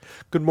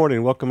Good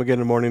morning. Welcome again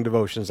to Morning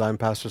Devotions. I'm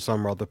Pastor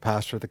Summerall, the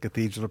pastor of the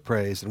Cathedral of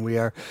Praise, and we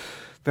are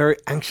very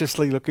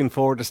anxiously looking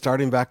forward to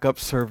starting back up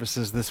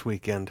services this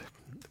weekend.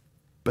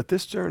 But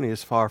this journey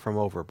is far from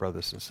over,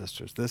 brothers and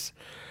sisters. This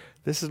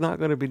is not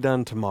going to be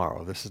done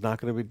tomorrow. This is not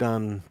going to be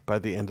done by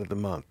the end of the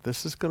month.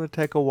 This is going to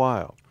take a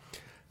while,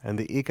 and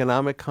the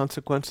economic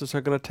consequences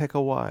are going to take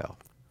a while.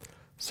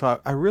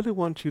 So I really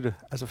want you to,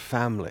 as a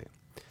family,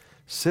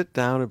 sit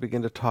down and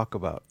begin to talk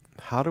about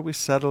how do we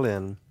settle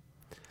in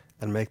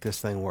and make this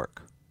thing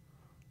work.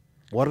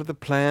 What are the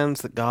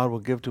plans that God will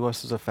give to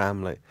us as a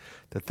family?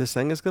 That this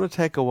thing is going to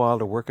take a while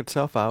to work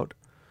itself out.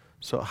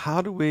 So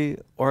how do we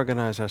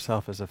organize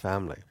ourselves as a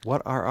family?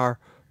 What are our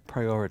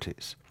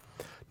priorities?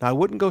 Now, I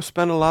wouldn't go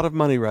spend a lot of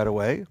money right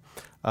away.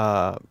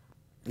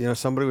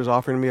 Somebody was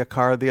offering me a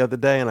car the other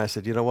day, and I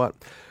said, you know what?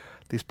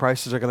 These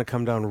prices are going to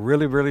come down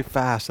really, really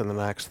fast in the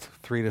next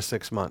 3 to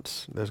 6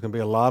 months. There's going to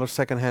be a lot of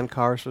secondhand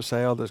cars for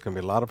sale. There's going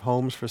to be a lot of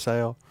homes for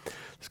sale.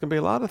 There's going to be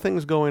a lot of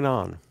things going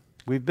on.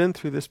 We've been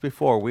through this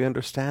before. We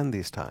understand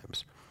these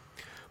times.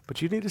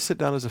 But you need to sit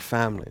down as a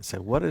family and say,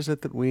 what is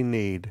it that we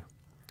need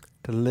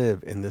to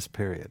live in this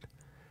period?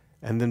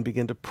 And then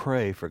begin to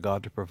pray for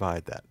God to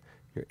provide that.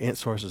 Your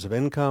sources of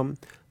income.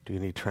 Do you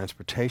need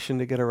transportation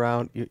to get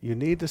around? You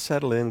need to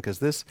settle in because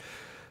this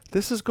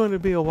is going to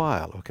be a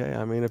while, okay?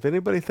 I mean, if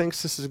anybody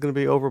thinks this is going to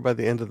be over by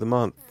the end of the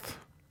month,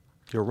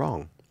 you're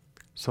wrong.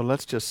 So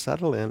let's just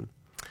settle in,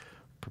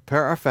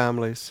 prepare our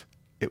families.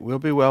 It will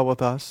be well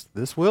with us.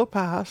 This will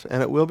pass,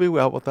 and it will be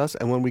well with us.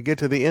 And when we get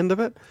to the end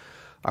of it,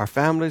 our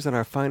families and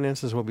our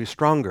finances will be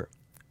stronger.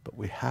 But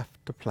we have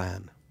to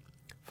plan.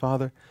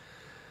 Father,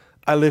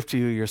 I lift to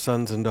you your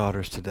sons and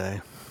daughters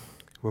today.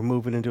 We're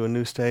moving into a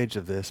new stage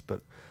of this, but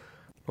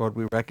Lord,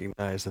 we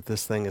recognize that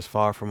this thing is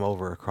far from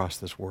over across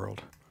this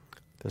world.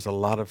 There's a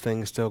lot of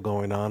things still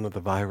going on with the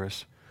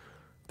virus.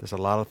 There's a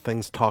lot of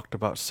things talked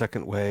about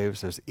second waves.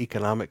 There's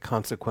economic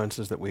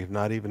consequences that we've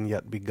not even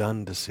yet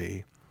begun to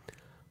see.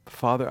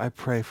 Father, I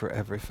pray for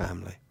every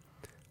family.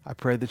 I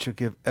pray that you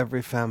give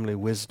every family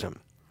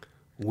wisdom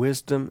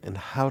in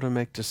how to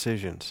make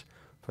decisions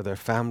for their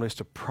families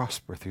to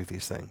prosper through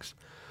these things.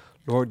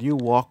 Lord, you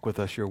walk with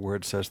us, your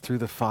word says, through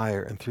the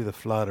fire and through the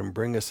flood and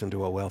bring us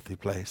into a wealthy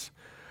place.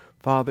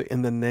 Father,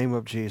 in the name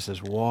of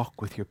Jesus, walk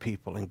with your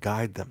people and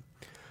guide them.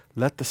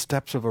 Let the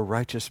steps of a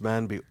righteous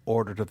man be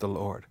ordered of the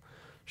Lord.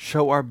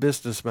 Show our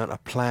businessmen a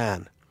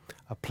plan,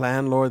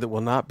 Lord, that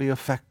will not be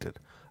affected,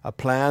 a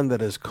plan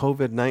that is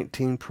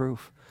COVID-19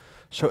 proof.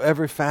 Show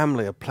every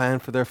family a plan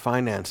for their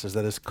finances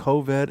that is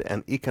COVID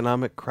and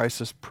economic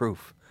crisis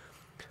proof.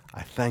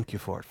 I thank you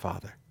for it,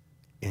 Father.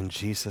 In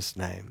Jesus'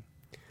 name,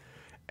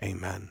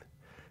 amen.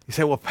 You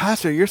say, well,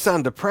 Pastor, you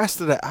sound depressed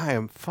today. I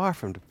am far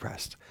from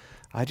depressed.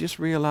 I just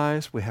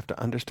realize we have to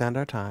understand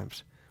our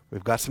times.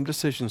 We've got some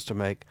decisions to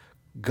make.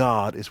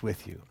 God is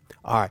with you.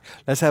 All right,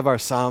 let's have our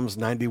Psalms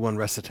 91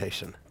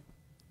 recitation.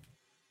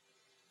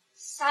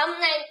 Psalm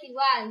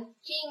 91,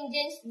 King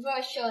James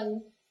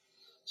Version.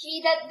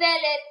 He that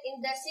dwelleth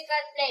in the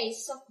secret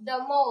place of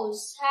the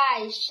Most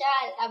High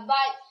shall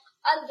abide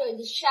under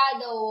the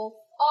shadow of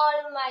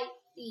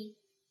Almighty.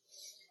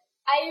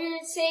 I will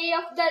say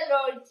of the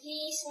Lord,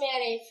 He is my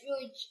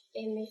refuge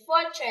and my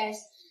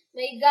fortress,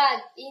 my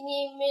God, in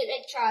Him will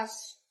I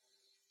trust.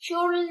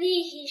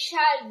 Surely He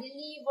shall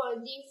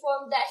deliver thee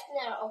from the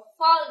snare of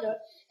fowler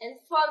and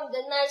from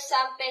the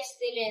noisome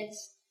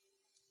pestilence.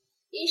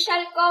 He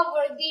shall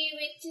cover thee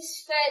with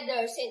His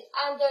feathers, and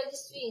under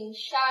His wings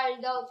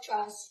shalt thou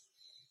trust.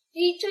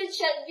 Thy truth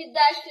shall be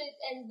thy shield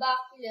and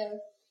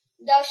buckler.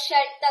 Thou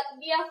shalt not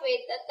be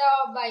afraid of the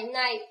terror by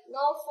night,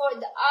 nor for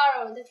the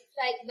arrow that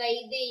flieth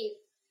by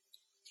day,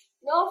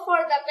 nor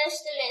for the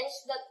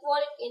pestilence that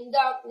walketh in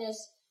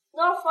darkness,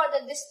 nor for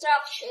the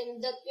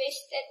destruction that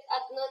wasteth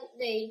at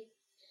noonday.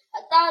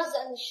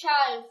 1,000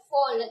 shall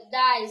fall at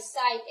thy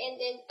side, and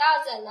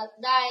 10,000 at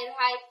thy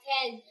right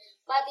hand,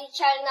 but it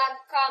shall not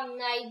come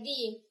nigh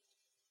thee.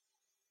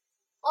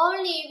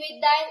 Only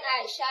with thine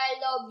eyes shalt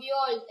thou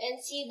behold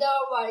and see the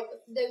reward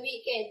of the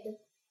wicked.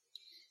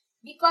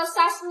 Because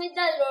as me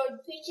the Lord,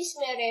 which is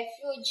my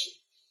refuge,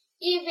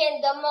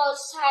 even the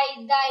Most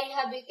High thy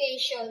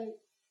habitation.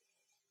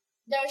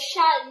 There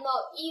shall no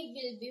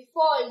evil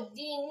befall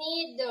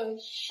thee, neither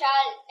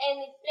shall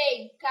any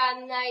plague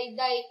come nigh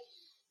thy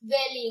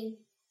dwelling.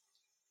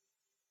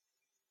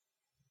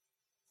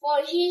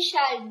 For He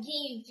shall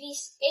give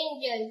His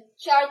angel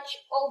charge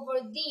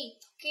over thee,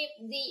 to keep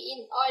thee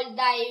in all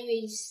thy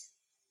ways.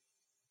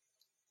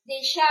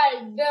 They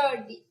shall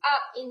bear thee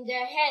up in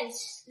their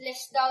hands,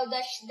 lest thou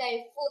dash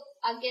thy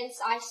foot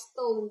against a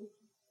stone.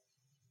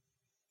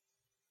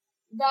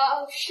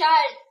 Thou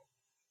shalt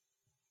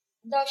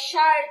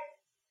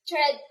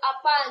tread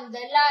upon the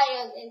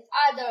lion and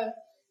adder,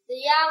 the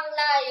young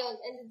lion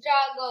and the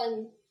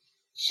dragon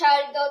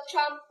shalt thou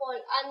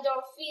trample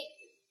under feet.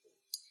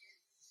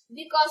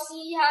 Because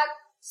He hath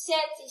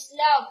set His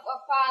love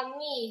upon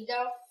me,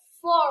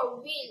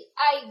 therefore will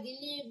I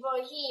deliver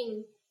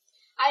him.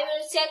 I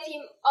will set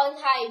him on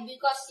high,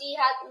 because he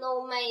hath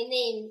known my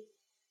name.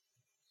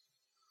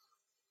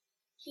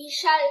 He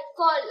shall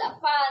call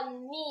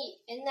upon me,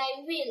 and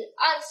I will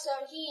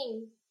answer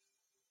him.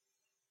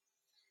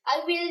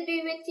 I will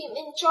be with him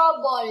in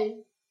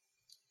trouble.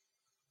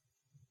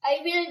 I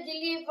will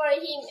deliver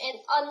him and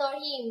honor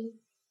him.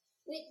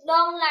 With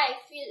long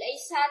life will I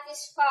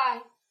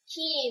satisfy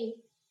him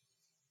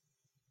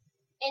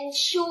and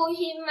show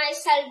him my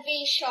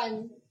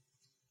salvation.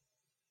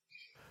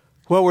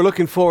 Well, we're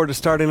looking forward to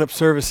starting up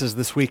services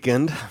this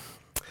weekend.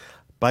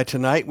 By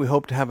tonight, we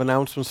hope to have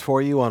announcements for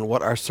you on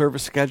what our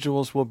service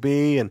schedules will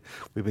be, and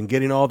we've been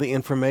getting all the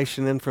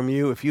information in from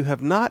you. If you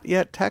have not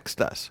yet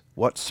texted us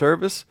what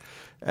service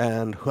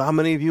and how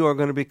many of you are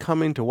going to be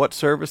coming to what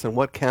service and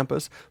what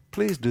campus,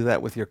 please do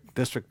that with your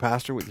district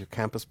pastor, with your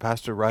campus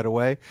pastor right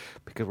away,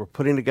 because we're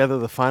putting together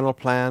the final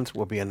plans.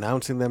 We'll be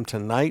announcing them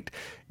tonight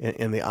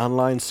in the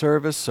online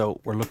service,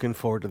 so we're looking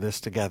forward to this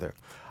together.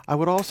 I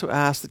would also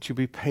ask that you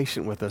be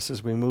patient with us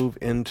as we move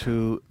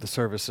into the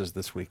services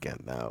this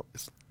weekend. Now,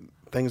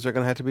 things are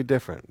going to have to be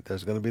different.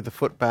 There's going to be the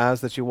foot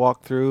baths that you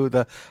walk through,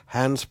 the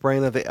hand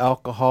spraying of the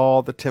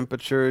alcohol, the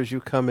temperature as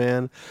you come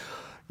in.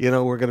 You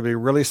know, we're going to be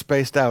really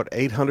spaced out,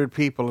 800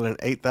 people in an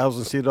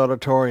 8,000-seat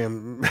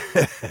auditorium.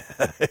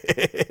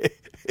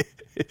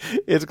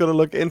 It's going to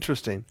look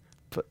interesting.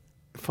 But,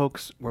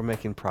 folks, we're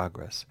making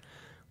progress.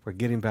 We're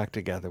getting back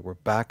together. We're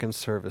back in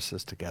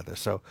services together.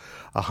 So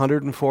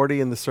 140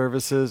 in the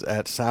services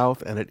at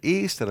South and at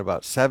East, and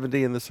about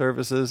 70 in the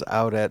services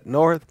out at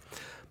North.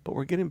 But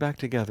we're getting back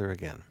together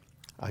again.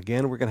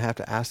 Again, we're going to have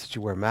to ask that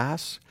you wear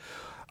masks.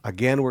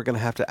 Again, we're going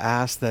to have to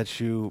ask that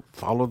you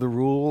follow the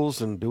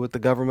rules and do what the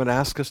government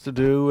asks us to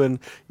do, and,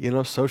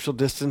 social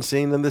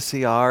distancing and the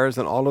CRs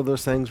and all of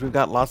those things. We've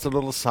got lots of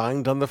little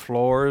signs on the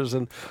floors,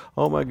 and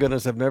oh my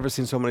goodness, I've never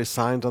seen so many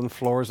signs on the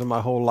floors in my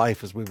whole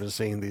life as we've been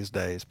seeing these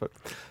days. But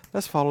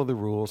let's follow the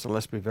rules and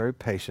let's be very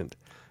patient.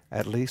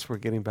 At least we're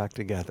getting back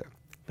together.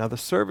 Now, the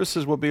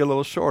services will be a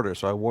little shorter,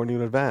 so I warn you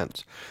in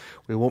advance.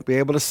 We won't be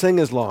able to sing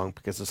as long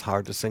because it's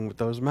hard to sing with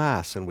those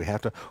masks, and we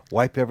have to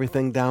wipe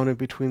everything down in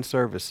between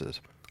services.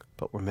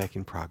 But we're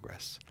making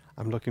progress.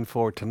 I'm looking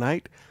forward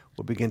tonight.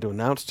 We'll begin to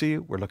announce to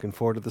you. We're looking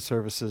forward to the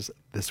services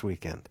this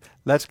weekend.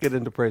 Let's get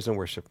into praise and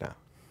worship now.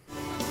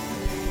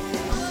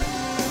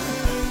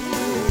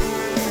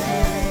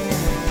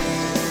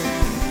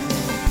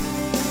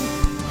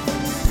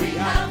 We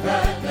have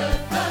heard the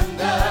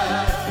thunder,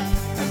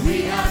 and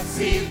we have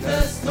seen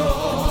the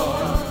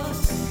storm.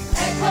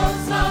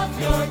 Echoes of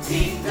your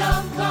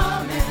kingdom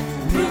come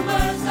and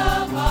rumors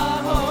of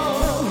our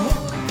home.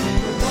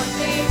 But one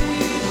day we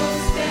will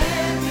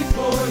stand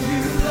before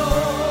you,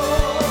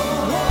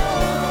 Lord.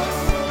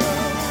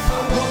 I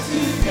walk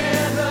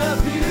together,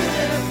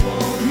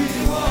 beautiful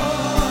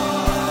reward.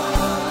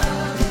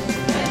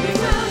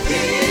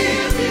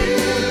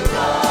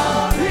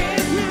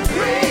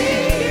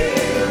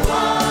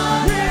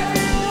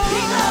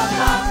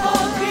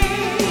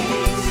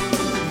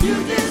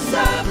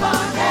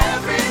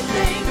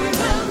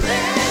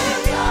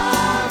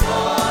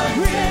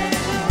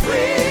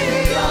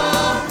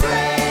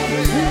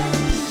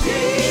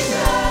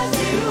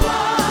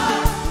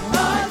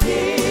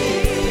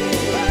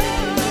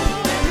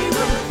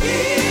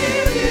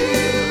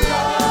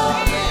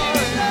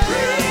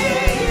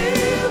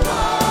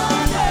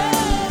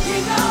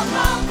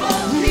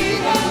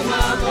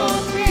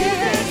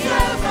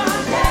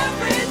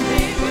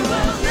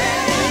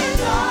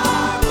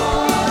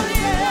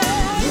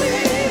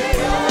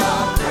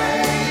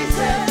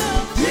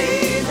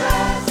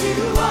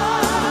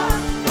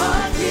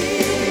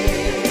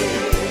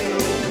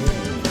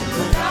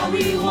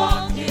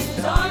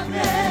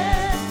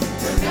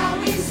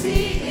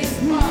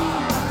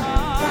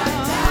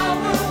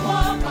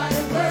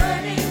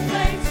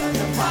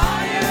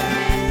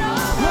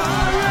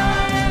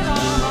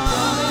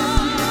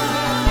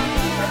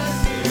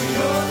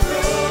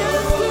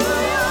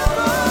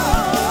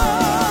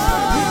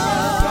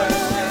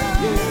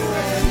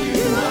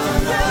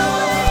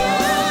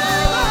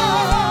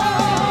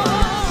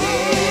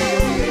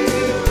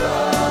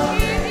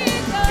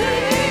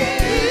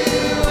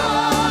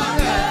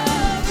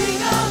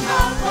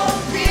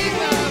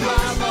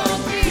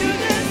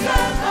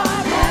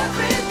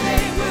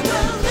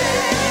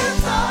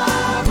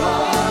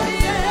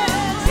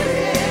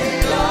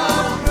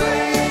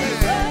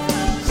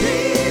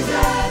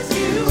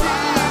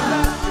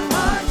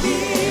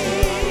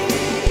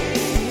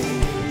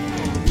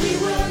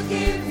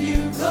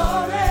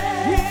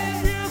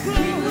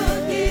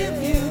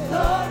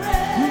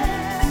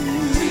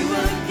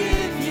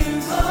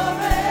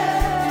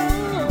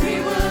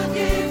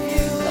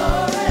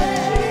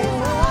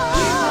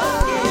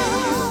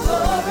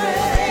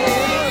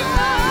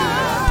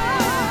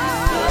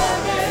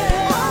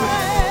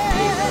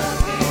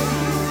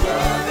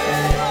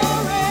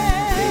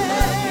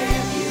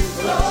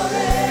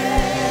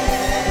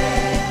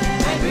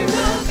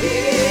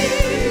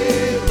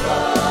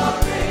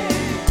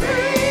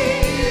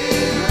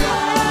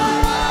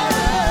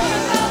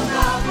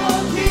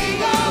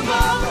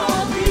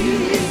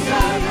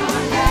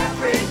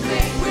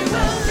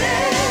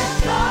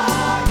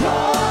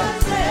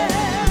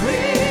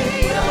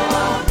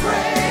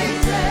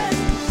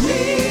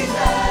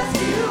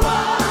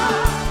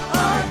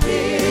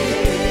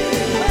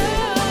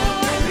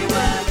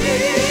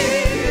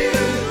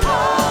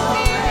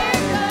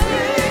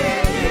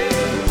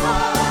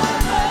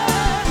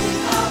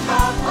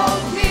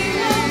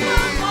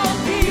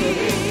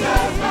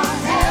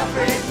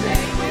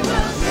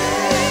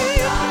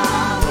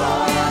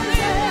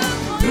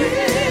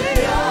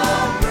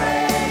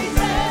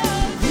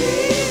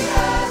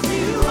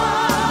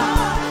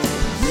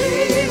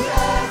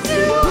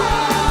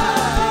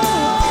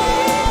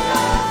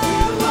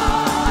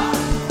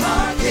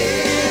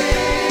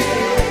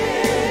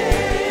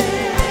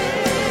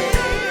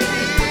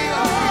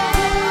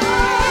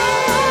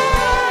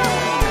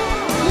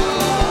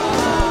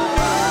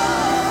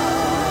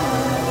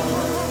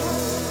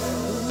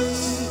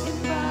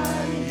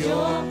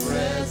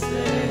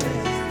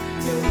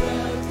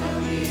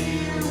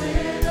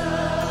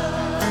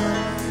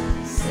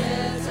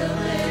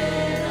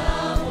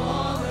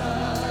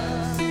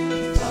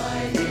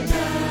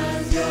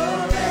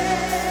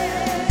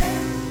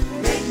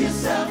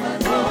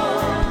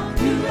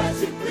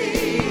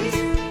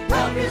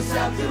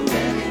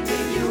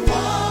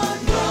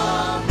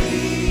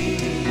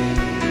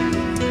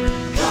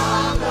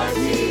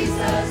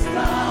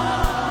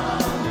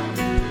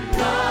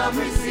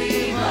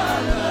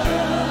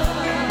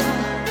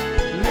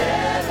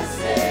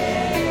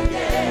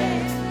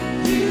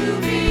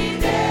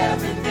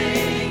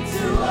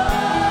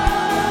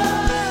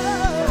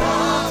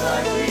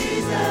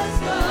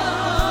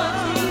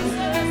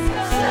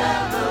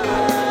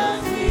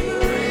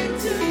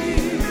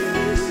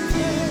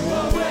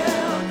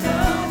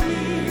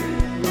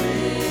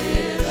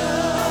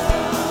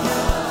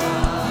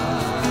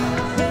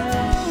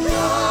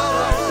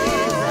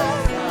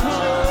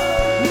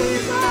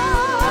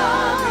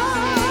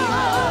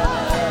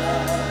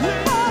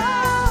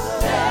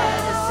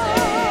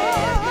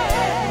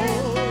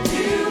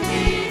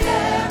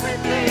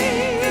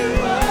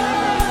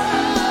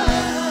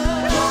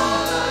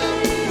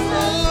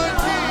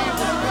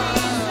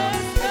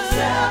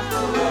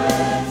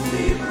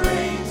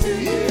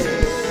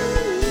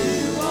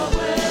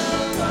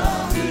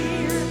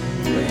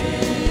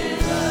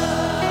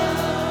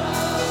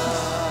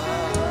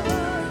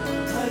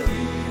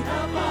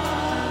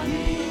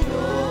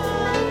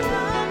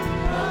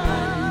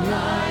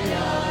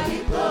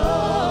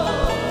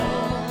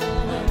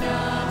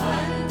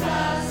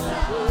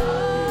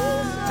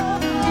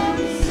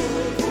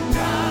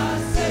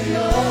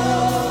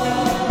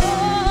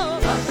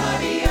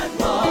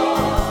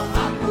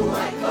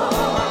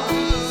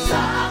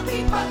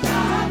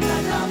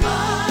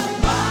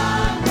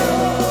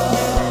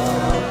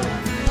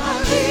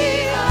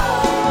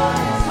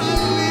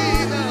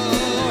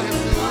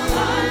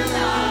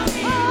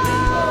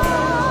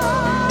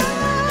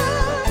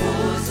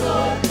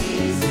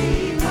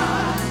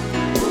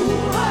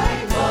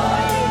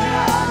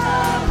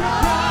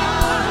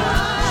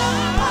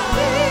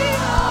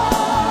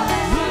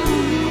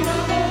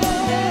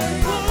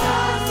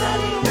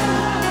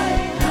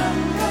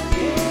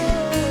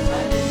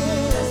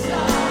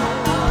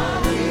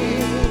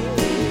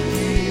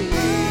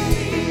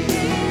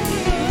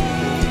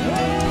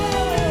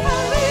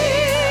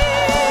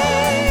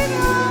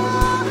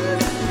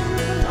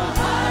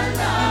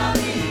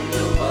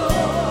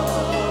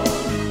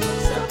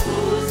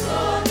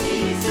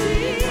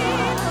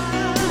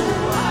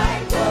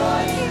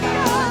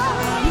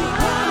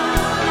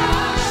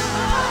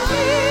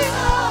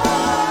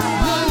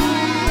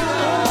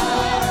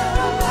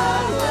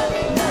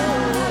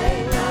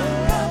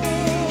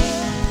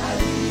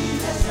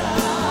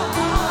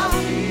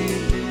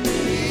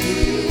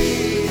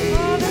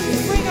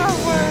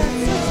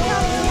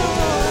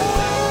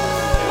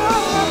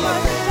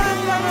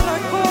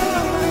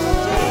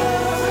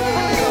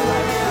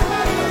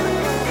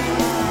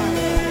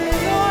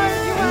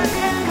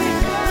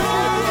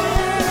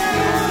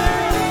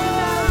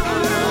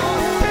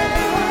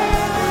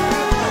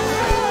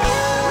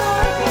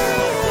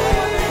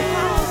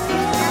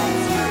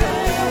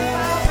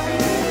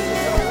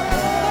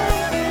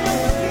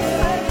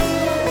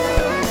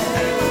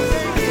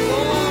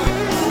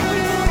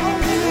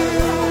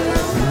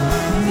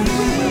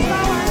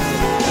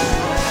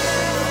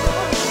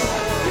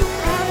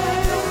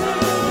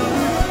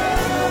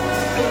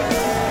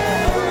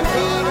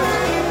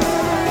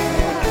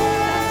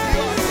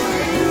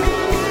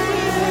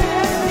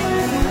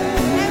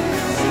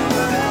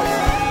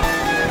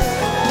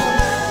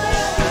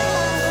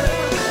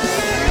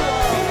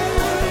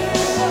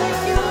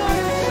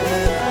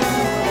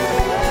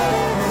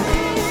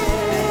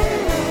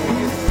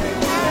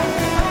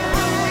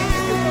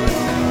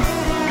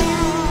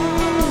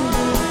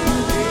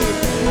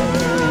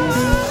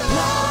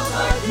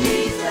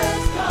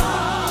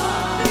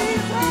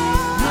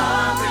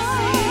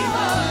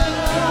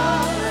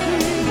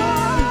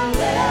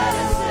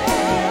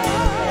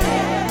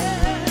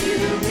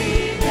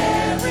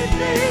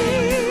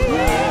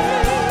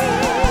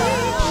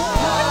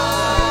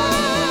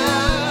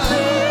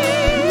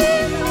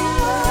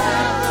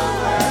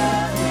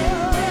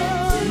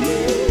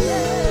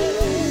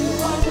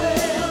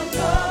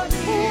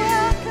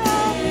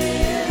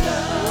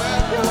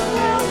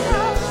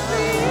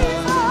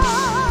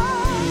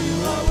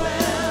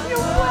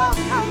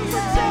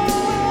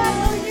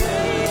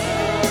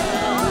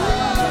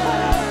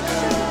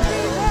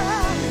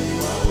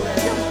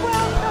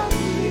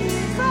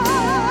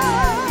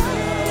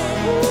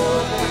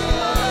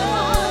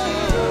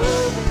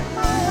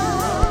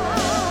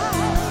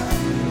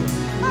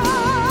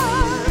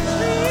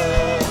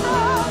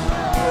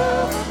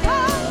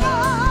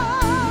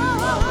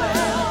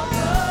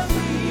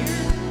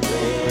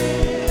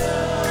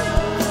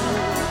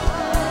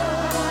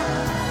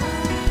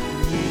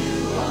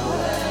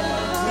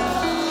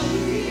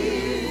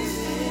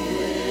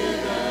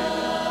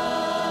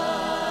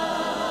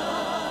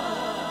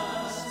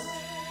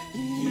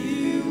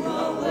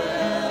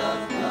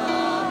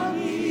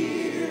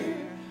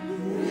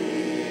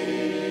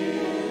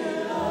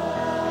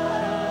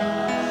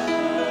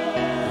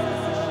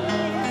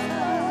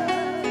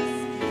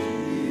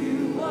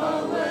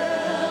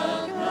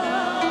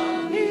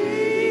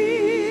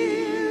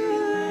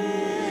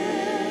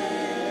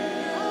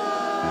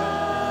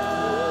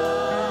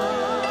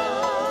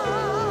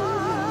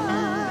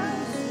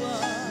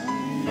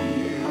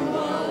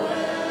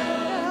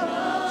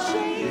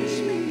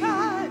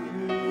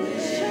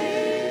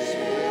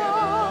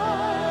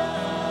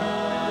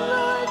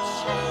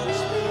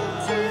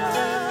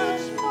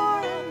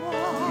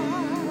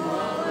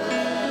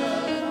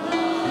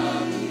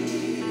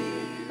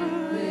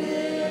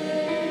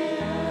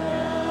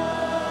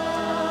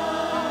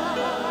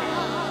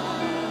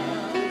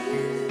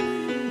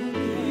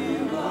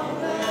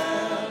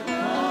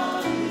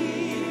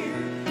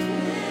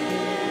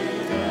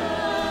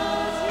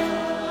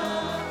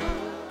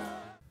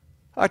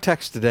 Our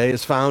text today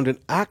is found in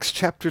Acts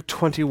chapter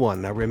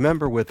 21. Now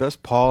remember with us,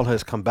 Paul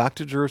has come back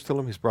to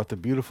Jerusalem. He's brought the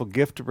beautiful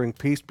gift to bring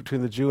peace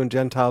between the Jew and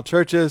Gentile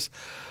churches.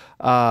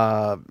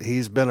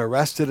 He's been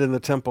arrested in the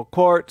temple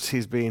courts.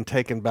 He's being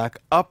taken back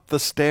up the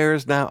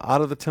stairs now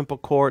out of the temple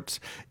courts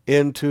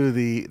into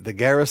the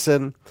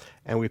garrison.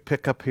 And we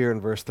pick up here in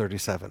verse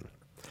 37.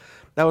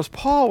 Now as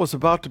Paul was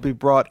about to be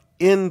brought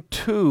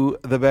into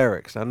the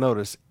barracks, now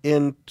notice,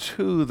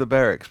 into the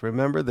barracks.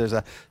 Remember, there's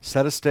a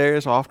set of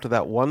stairs off to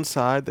that one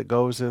side that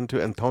goes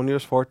into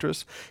Antonius'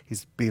 fortress.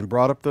 He's being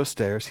brought up those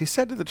stairs. He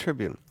said to the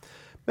tribune,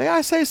 "May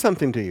I say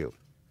something to you?"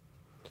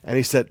 And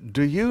he said,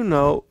 "Do you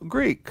know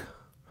Greek?"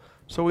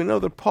 So we know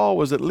that Paul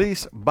was at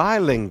least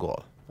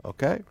bilingual,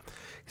 okay?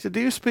 He said, "Do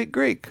you speak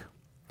Greek?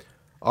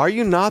 Are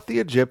you not the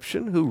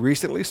Egyptian who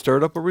recently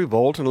stirred up a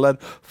revolt and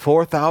led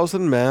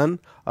 4,000 men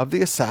of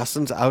the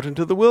assassins out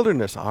into the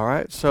wilderness?" All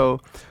right, so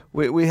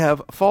we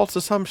have false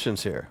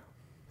assumptions here.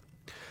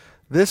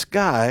 This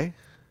guy,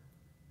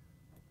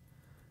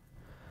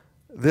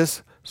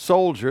 this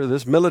soldier,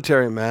 this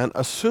military man,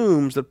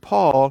 assumes that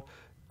Paul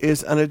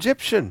is an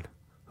Egyptian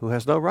who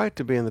has no right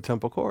to be in the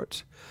temple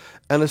courts,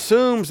 and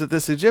assumes that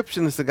this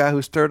Egyptian is the guy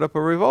who stirred up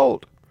a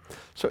revolt.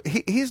 So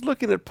he's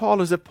looking at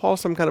Paul as if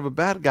Paul's some kind of a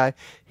bad guy.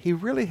 He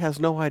really has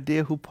no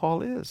idea who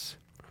Paul is.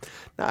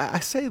 Now, I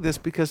say this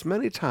because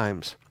many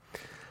times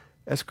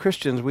as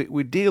Christians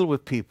we deal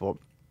with people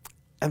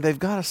and they've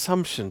got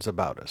assumptions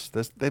about us.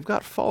 They've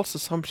got false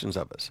assumptions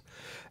of us.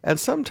 And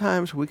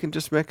sometimes we can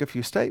just make a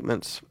few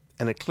statements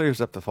and it clears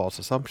up the false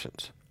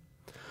assumptions.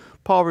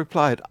 Paul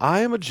replied,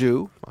 "I am a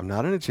Jew. I'm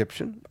not an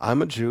Egyptian.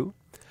 I'm a Jew.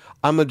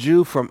 I'm a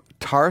Jew from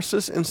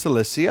Tarsus in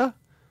Cilicia."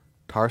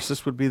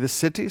 Tarsus would be the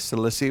city,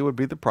 Cilicia would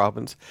be the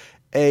province,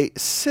 a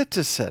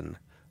citizen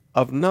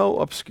of no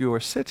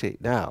obscure city.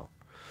 Now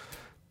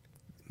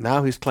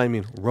he's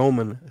claiming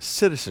Roman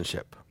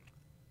citizenship.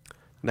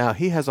 Now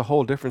he has a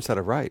whole different set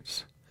of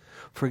rights.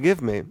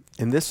 Forgive me,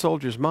 in this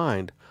soldier's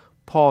mind,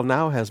 Paul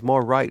now has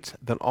more rights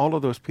than all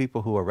of those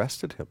people who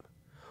arrested him.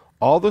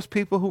 All those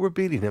people who were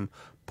beating him,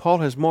 Paul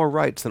has more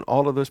rights than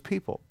all of those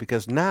people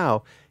because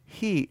now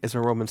he is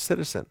a Roman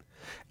citizen.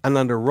 And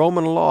under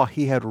Roman law,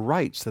 he had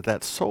rights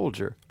that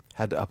soldier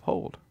had to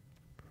uphold.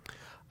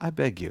 "I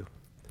beg you,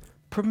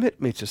 permit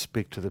me to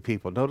speak to the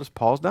people." Notice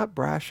Paul's not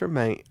brash or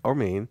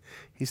mean.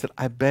 He said,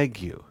 "I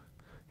beg you."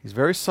 He's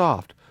very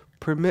soft.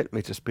 "Permit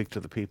me to speak to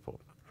the people."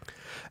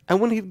 And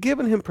when he'd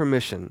given him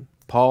permission,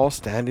 Paul,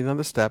 standing on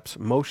the steps,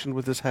 motioned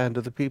with his hand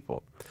to the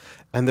people.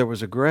 And there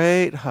was a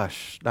great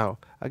hush. Now,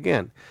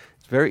 again,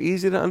 it's very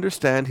easy to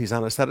understand. He's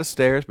on a set of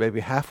stairs, maybe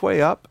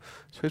halfway up,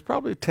 so he's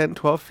probably 10,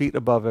 12 feet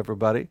above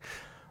everybody,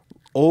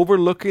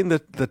 overlooking the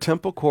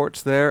temple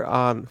courts there,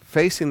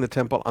 facing the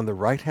temple on the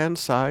right-hand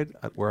side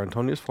where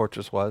Antonius'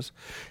 fortress was.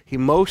 He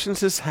motions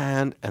his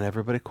hand, and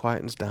everybody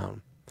quietens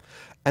down.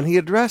 And he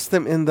addressed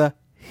them in the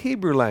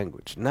Hebrew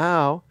language.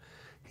 Now,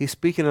 he's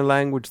speaking a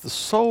language the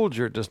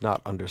soldier does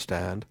not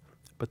understand,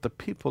 but the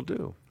people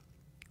do.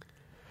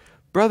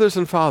 "Brothers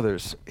and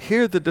fathers,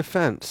 hear the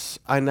defense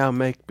I now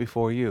make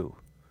before you."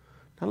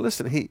 Now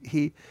listen,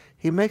 he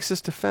makes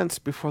this defense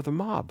before the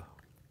mob.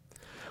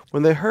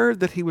 When they heard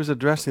that he was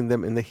addressing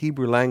them in the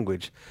Hebrew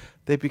language,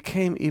 they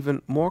became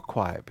even more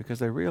quiet because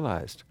they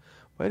realized,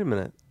 wait a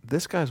minute,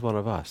 this guy's one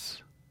of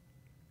us.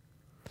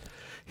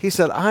 He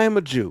said, "I am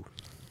a Jew,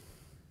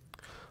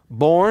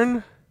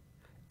 born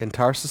in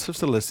Tarsus of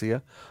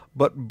Cilicia,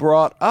 but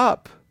brought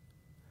up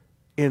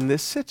in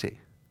this city."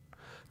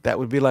 That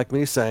would be like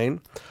me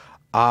saying,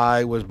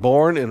 "I was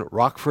born in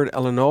Rockford,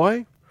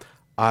 Illinois.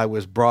 I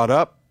was brought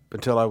up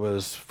until I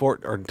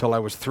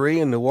was 3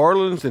 in New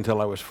Orleans,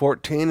 until I was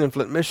 14 in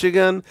Flint,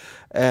 Michigan,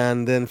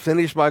 and then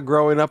finished my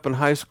growing up in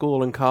high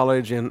school and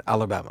college in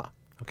Alabama."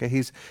 Okay,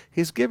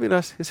 he's giving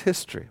us his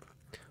history.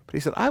 But he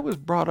said, "I was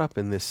brought up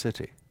in this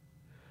city."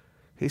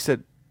 He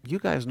said, "You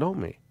guys know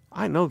me.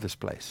 I know this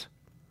place."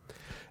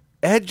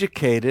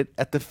 Educated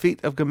at the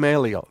feet of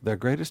Gamaliel, their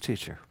greatest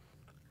teacher,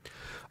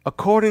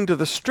 according to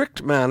the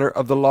strict manner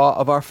of the law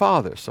of our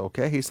fathers.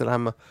 Okay, he said,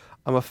 I'm a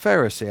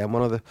Pharisee. I'm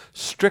one of the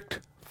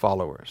strict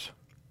followers.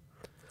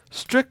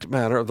 Strict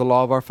manner of the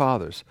law of our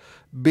fathers,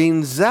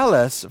 being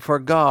zealous for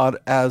God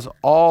as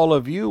all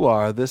of you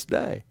are this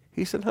day.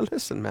 He said, "Now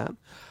listen, man,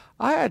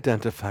 I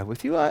identify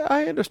with you.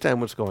 I understand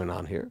what's going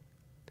on here."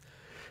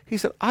 He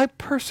said, "I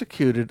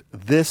persecuted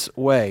this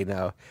way."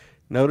 Now,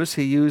 notice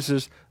he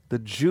uses the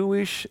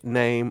Jewish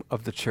name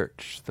of the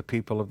church, the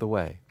people of the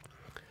way.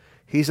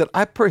 He said,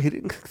 he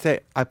didn't say,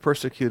 "I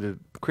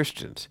persecuted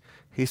Christians."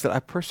 He said, "I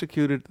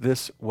persecuted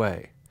this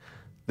way,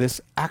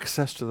 this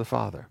access to the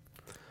Father,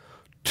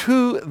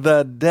 to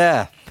the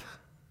death."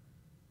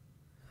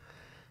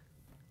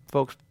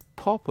 Folks,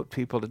 Paul put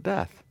people to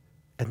death,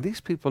 and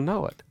these people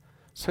know it.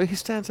 So he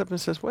stands up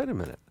and says, "Wait a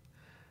minute.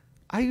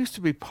 I used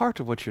to be part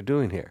of what you're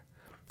doing here.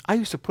 I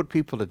used to put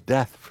people to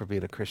death for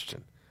being a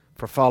Christian,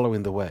 for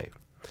following the way,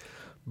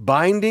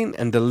 binding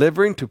and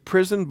delivering to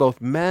prison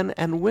both men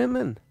and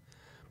women."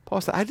 Paul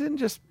said, "I didn't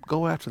just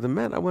go after the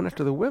men, I went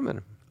after the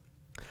women.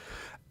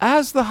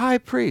 As the high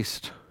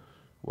priest,"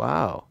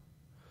 wow,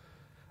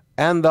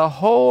 and the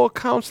whole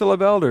council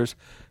of elders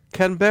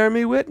can bear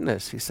me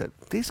witness. He said,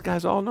 these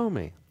guys all know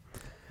me.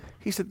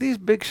 He said, these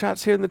big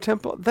shots here in the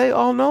temple, they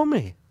all know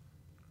me.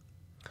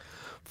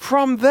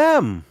 From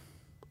them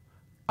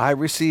I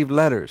received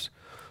letters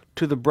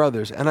to the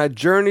brothers, and I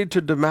journeyed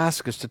to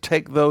Damascus to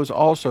take those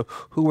also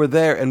who were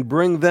there and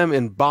bring them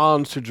in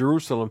bonds to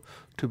Jerusalem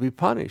to be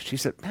punished. He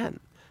said, man,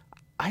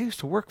 I used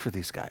to work for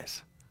these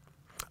guys.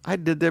 I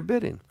did their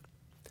bidding.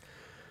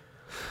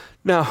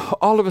 Now,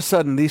 all of a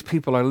sudden, these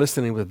people are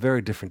listening with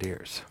very different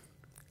ears.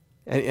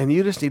 And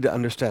you just need to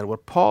understand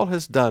what Paul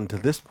has done to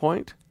this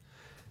point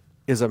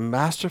is a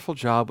masterful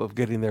job of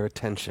getting their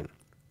attention.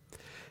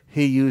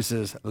 He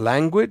uses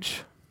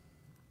language.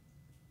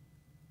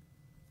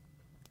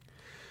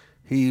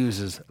 He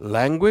uses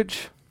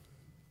language.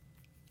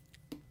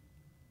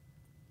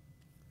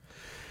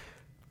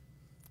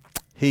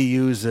 He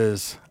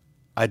uses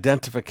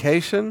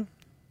identification.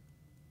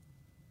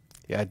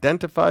 He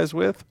identifies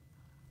with.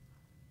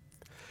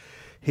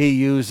 He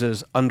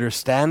uses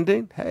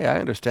understanding. Hey, I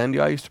understand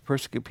you. I used to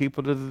persecute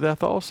people to the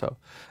death also.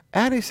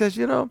 And he says,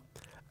 you know,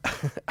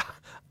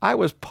 I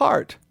was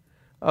part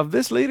of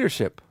this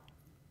leadership.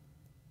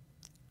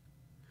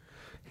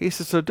 He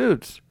says, so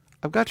dudes,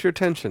 I've got your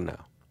attention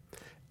now.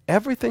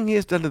 Everything he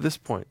has done to this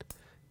point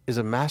is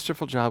a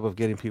masterful job of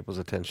getting people's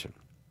attention.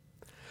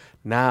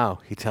 Now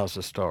he tells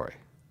the story.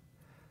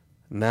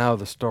 Now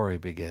the story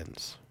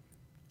begins.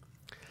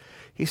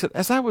 He said,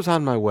 as I was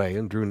on my way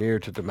and drew near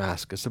to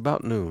Damascus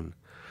about noon,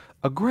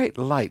 a great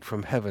light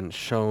from heaven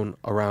shone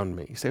around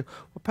me. You say,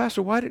 well,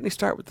 Pastor, why didn't he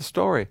start with the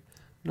story?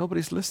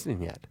 Nobody's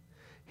listening yet.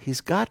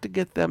 He's got to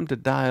get them to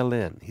dial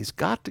in. He's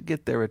got to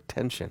get their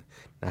attention.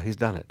 Now he's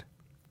done it.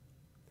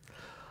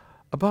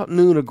 About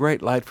noon, a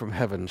great light from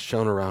heaven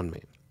shone around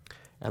me,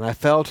 and I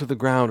fell to the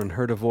ground and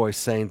heard a voice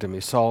saying to me,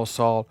 Saul,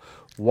 Saul,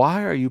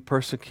 why are you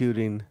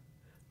persecuting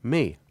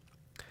me?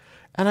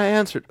 And I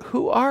answered,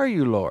 who are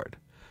you, Lord?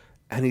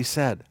 And he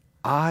said,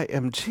 I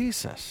am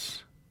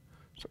Jesus.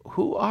 So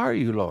who are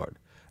you, Lord?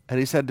 And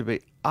he said to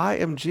me, I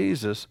am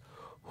Jesus,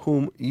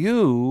 whom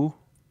you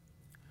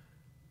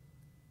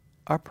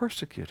are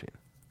persecuting.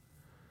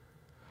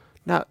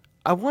 Now,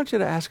 I want you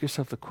to ask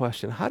yourself the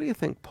question, how do you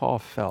think Paul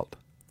felt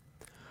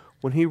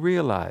when he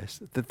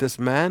realized that this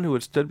man who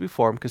had stood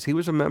before him, because he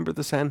was a member of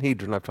the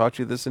Sanhedrin, I've taught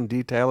you this in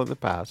detail in the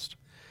past,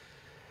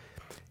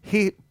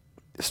 he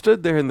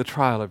stood there in the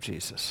trial of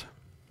Jesus.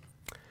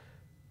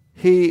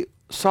 He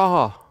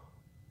saw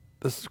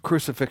the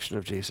crucifixion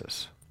of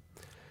Jesus.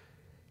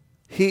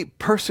 He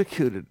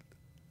persecuted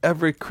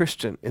every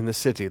Christian in the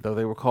city, though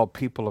they were called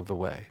people of the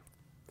way.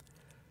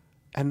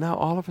 And now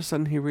all of a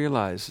sudden he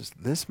realizes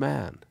this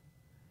man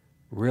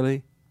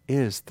really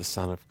is the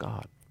Son of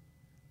God.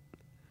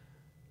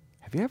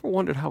 Have you ever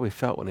wondered how he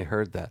felt when he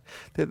heard that?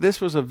 That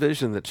this was a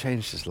vision that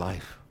changed his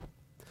life.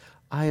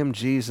 I am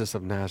Jesus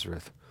of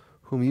Nazareth,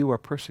 whom you are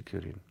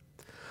persecuting.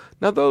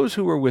 Now those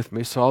who were with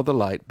me saw the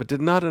light, but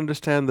did not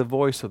understand the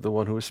voice of the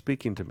one who was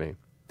speaking to me.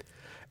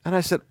 And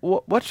I said,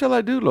 what shall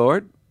I do,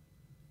 Lord?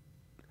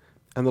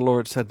 And the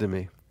Lord said to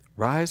me,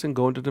 rise and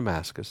go into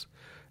Damascus,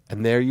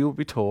 and there you will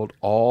be told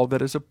all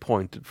that is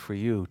appointed for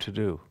you to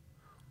do.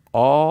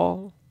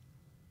 All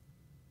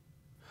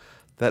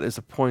that is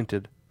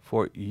appointed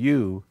for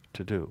you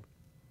to do.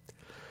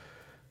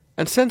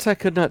 And since I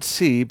could not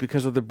see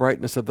because of the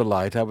brightness of the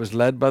light, I was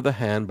led by the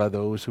hand by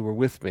those who were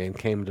with me and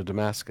came to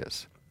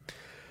Damascus.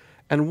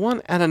 And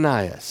one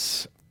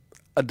Ananias,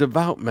 a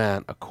devout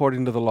man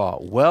according to the law,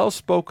 well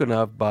spoken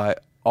of by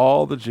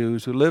all the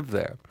Jews who lived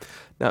there.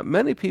 Now,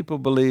 many people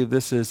believe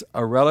this is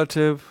a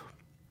relative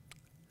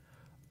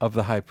of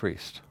the high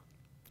priest.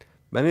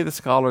 Many of the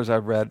scholars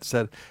I've read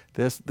said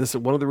this is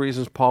one of the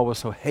reasons Paul was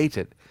so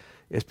hated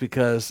is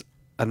because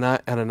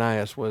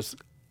Ananias was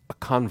a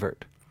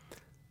convert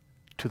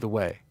to the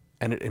way,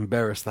 and it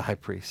embarrassed the high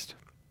priest.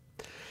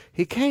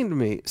 He came to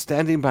me,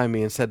 standing by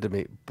me, and said to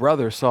me,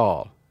 Brother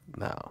Saul.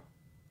 Now,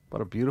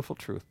 what a beautiful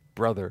truth.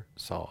 Brother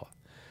Saul.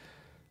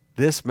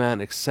 This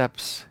man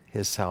accepts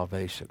his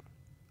salvation.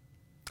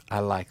 I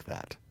like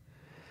that.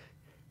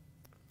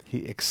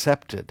 He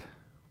accepted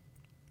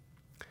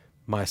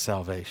my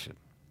salvation.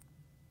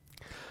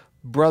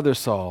 Brother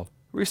Saul,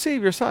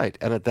 receive your sight.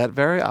 And at that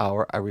very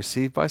hour I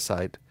received my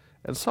sight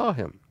and saw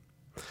him.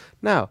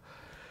 Now,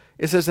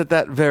 it says at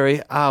that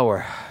very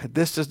hour.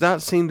 This does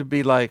not seem to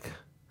be like,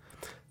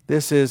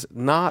 this is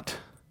not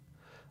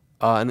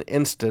an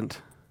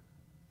instant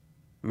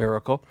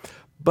miracle,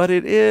 but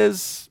it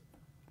is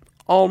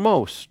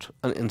almost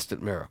an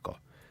instant miracle.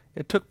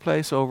 It took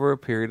place over a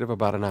period of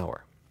about an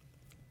hour.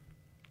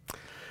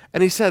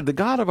 And he said, the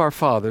God of our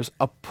fathers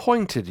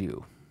appointed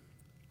you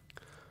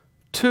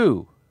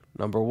to,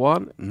 number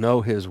one,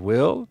 know his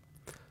will.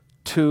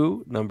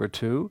 Number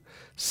two,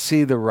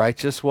 see the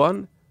righteous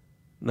one.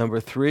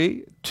 Number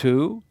three,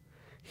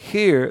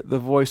 hear the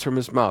voice from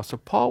his mouth. So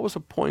Paul was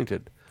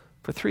appointed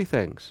for three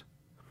things: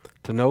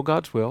 to know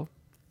God's will,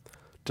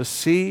 to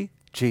see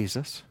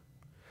Jesus,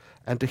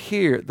 and to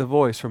hear the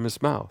voice from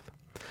his mouth.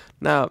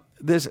 Now,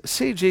 this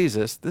see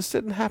Jesus, this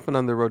didn't happen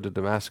on the road to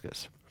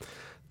Damascus.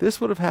 This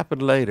would have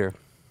happened later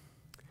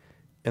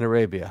in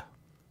Arabia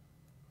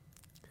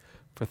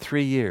for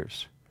 3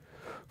 years.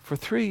 For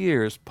 3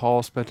 years,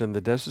 Paul spent in the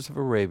deserts of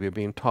Arabia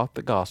being taught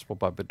the gospel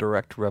by the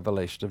direct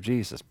revelation of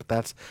Jesus.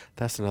 But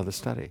that's another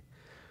study.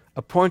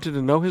 Appointed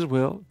to know his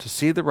will, to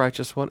see the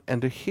righteous one,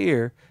 and to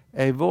hear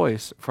a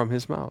voice from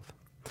his mouth.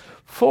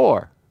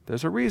 4,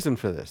 there's a reason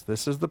for this.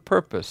 This is the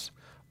purpose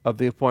of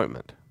the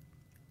appointment.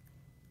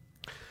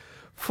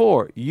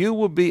 4, you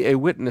will be a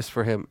witness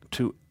for him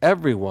to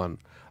everyone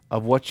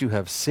of what you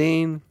have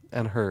seen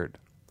and heard.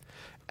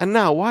 And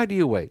now, why do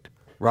you wait?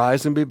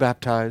 Rise and be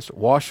baptized,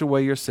 wash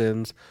away your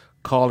sins,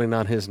 calling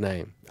on his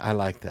name. I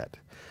like that.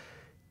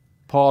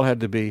 Paul had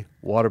to be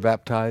water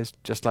baptized,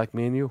 just like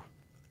me and you.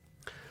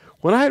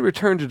 When I had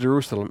returned to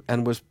Jerusalem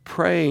and was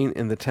praying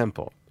in the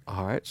temple,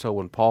 all right, so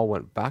when Paul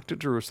went back to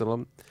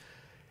Jerusalem,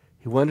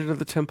 he went into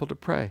the temple to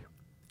pray.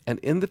 And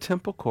in the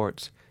temple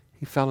courts,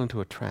 he fell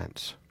into a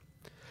trance.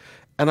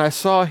 And I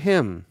saw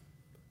him,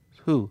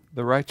 who?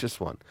 The righteous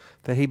one,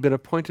 that he'd been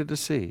appointed to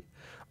see.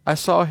 I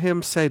saw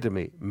him say to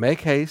me,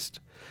 make haste,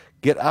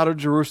 get out of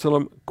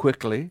Jerusalem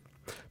quickly,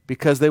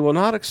 because they will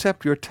not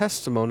accept your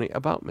testimony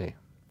about me.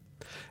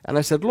 And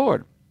I said,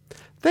 Lord,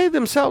 they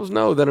themselves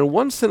know that in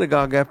one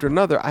synagogue after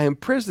another I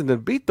imprisoned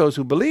and beat those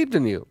who believed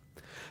in you.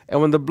 And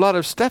when the blood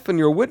of Stephen,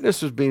 your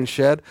witness, was being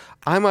shed,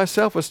 I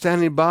myself was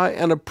standing by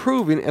and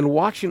approving and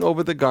watching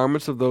over the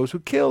garments of those who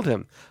killed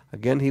him.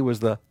 Again, he was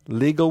the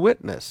legal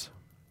witness.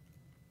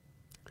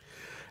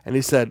 And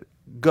he said,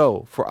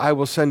 go, for I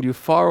will send you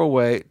far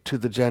away to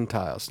the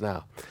Gentiles.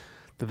 Now,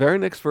 the very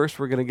next verse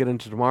we're going to get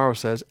into tomorrow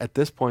says, at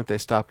this point they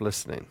stopped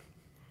listening.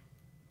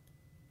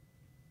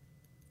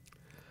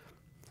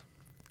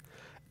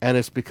 And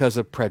it's because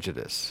of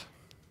prejudice.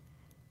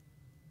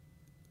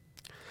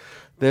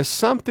 There's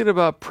something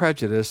about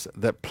prejudice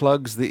that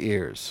plugs the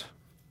ears.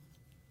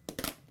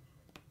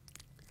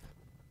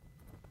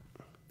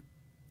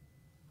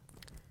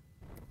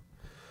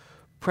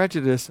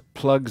 Prejudice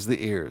plugs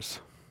the ears.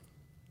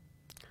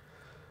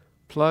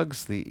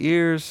 Plugs the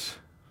ears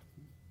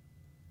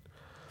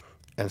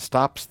and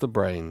stops the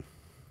brain.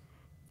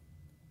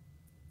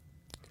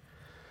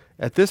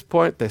 At this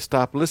point, they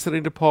stopped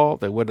listening to Paul.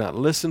 They would not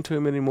listen to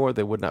him anymore.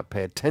 They would not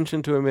pay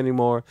attention to him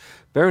anymore.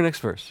 Very next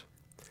verse.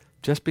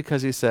 Just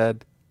because he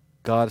said,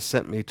 God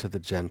sent me to the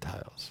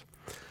Gentiles.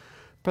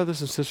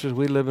 Brothers and sisters,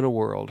 we live in a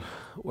world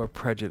where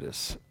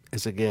prejudice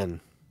is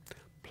again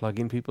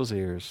plugging people's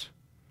ears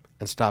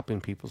and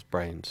stopping people's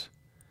brains.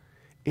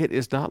 It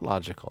is not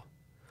logical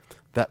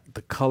that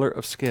the color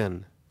of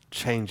skin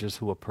changes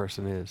who a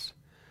person is.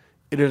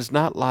 It is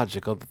not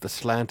logical that the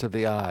slant of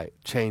the eye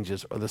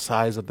changes or the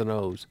size of the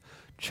nose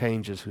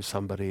changes who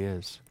somebody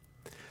is.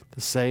 The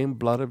same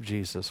blood of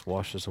Jesus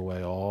washes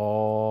away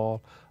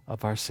all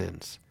of our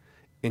sins.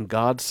 In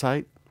God's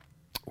sight,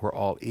 we're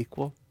all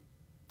equal,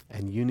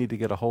 and you need to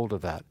get a hold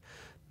of that.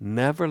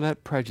 Never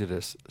let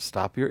prejudice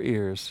stop your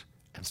ears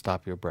and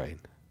stop your brain.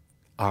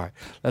 All right,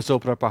 let's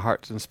open up our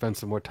hearts and spend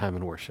some more time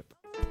in worship.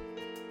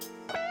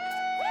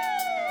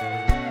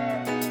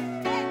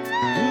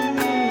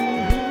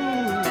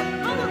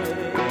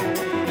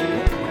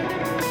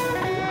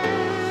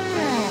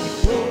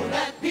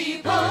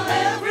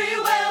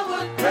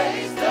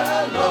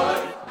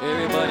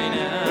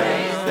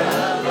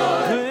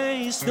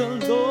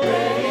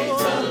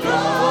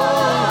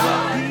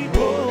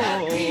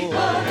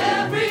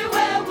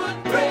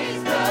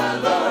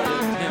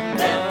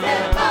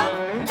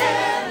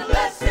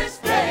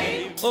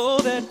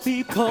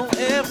 People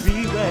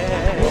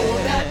everywhere. Oh,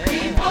 that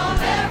people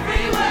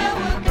everywhere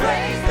would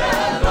praise the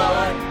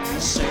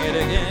Lord. Sing it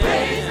again.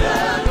 Praise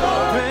the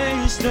Lord.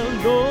 Praise the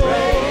Lord.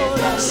 Praise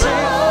the Say,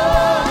 Lord.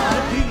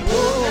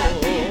 oh, That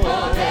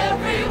people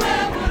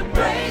everywhere would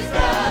praise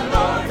the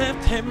Lord.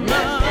 lift him Lift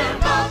up.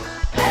 him up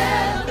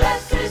and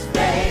bless his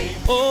name.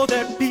 Oh,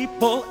 that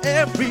people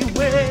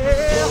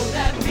everywhere. Oh,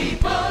 that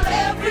people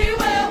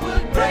everywhere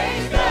would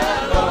praise the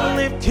Lord.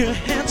 Lift your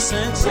hands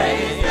and Praise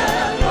say, the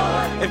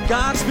Lord. if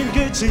God's been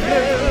good to you,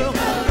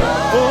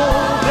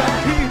 oh, that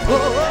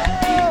people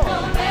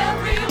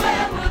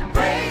Everywhere would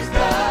praise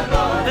the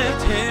Lord.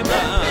 lift him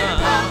up.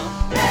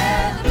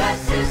 And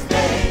bless his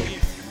name.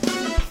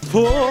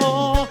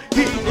 For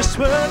he is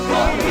worthy.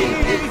 He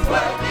is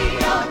worthy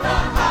of the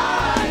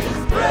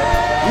highest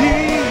praise. He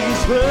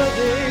is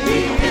worthy.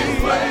 He is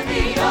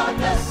worthy of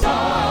the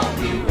song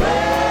we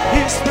raise.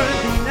 He's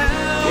worthy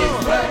now. He's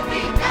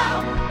worthy now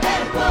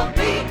and will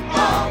be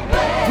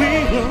always. We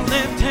will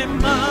lift him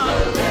up.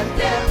 We'll lift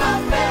him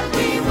up and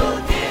we will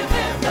give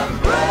him the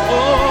praise.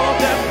 Oh,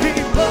 that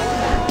people,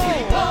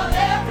 People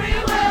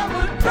everywhere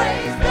would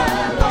praise the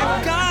Lord.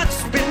 God's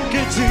been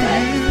good to you.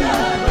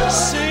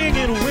 Sing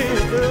it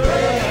with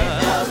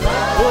us.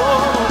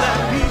 Oh, that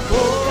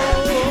People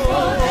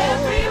people,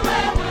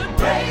 everywhere would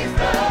praise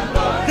the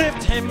Lord.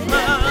 lift him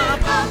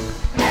up. Up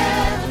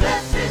and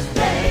bless his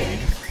name.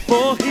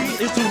 For he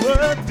is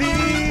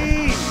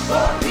worthy.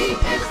 For he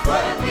is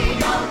worthy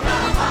of the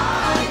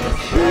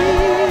highest He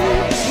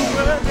praise. is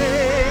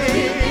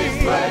He is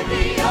worthy.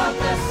 worthy of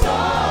the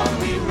song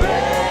we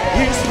raise.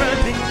 He's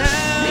worthy He's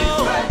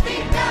now. worthy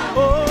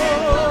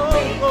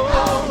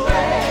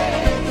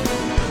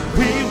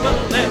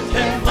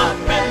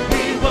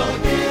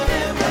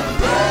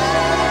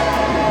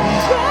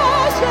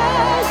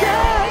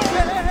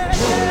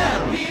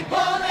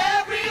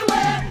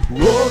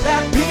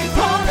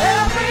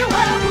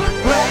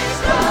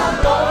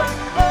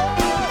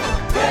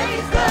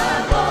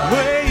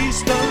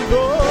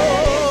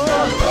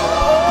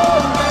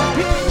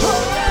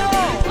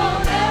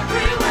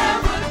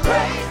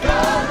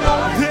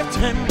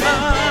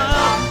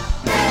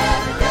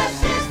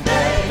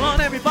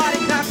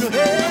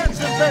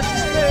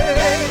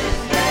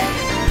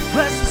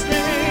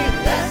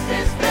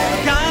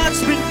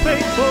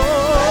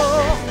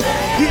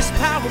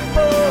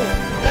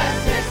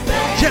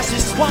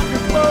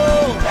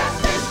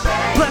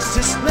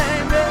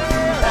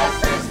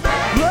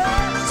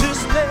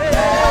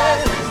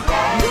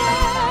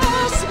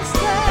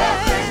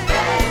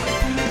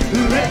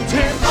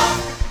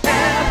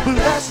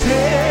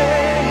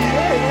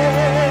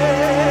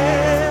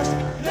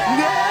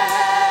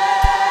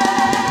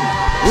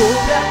Oh,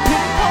 that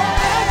people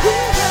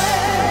everywhere.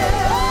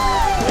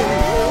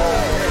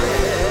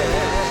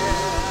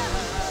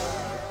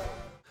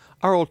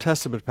 Our Old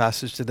Testament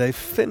passage today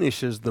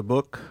finishes the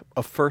book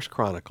of 1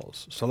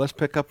 Chronicles. So let's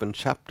pick up in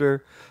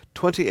chapter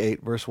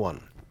 28, verse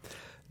 1.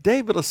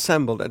 David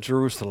assembled at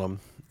Jerusalem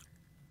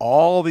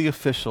all the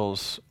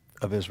officials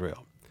of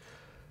Israel,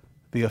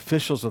 the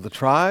officials of the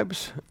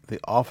tribes, the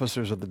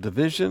officers of the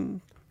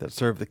division that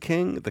serve the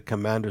king, the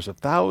commanders of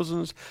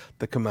thousands,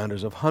 the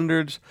commanders of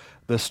hundreds,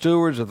 the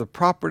stewards of the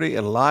property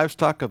and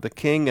livestock of the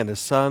king and his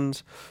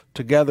sons,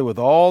 together with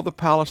all the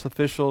palace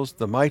officials,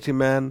 the mighty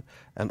men,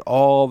 and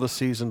all the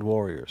seasoned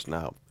warriors.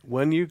 Now,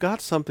 when you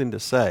got something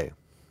to say,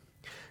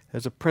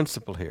 there's a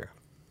principle here.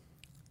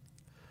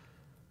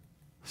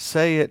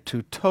 Say it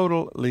to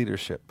total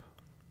leadership.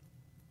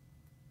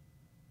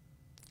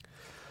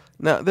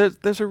 Now,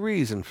 there's a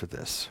reason for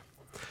this.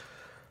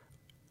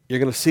 You're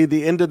going to see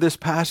the end of this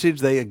passage.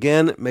 They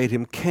again made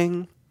him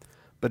king,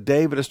 but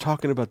David is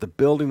talking about the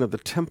building of the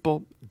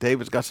temple.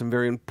 David's got some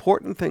very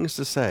important things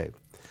to say.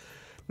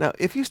 Now,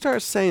 if you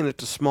start saying it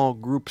to small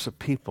groups of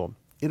people,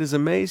 it is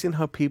amazing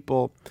how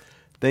people,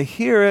 they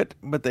hear it,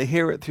 but they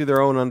hear it through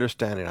their own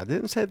understanding. I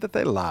didn't say that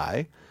they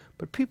lie,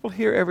 but people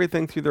hear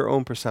everything through their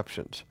own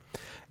perceptions.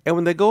 And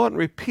when they go out and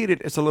repeat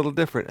it, it's a little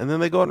different. And then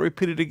they go out and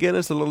repeat it again,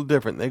 it's a little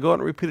different. They go out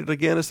and repeat it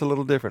again, it's a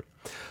little different.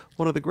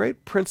 One of the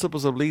great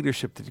principles of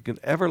leadership that you can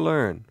ever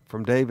learn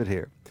from David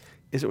here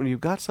is that when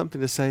you've got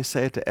something to say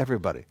it to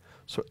everybody.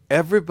 So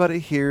everybody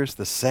hears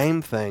the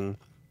same thing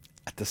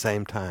at the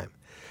same time.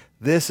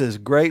 This is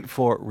great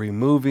for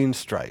removing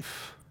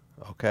strife,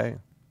 okay?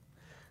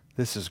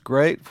 This is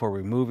great for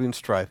removing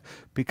strife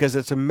because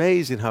it's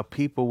amazing how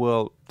people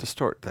will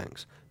distort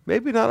things.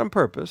 Maybe not on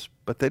purpose,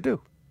 but they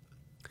do.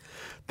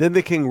 Then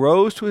the king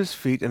rose to his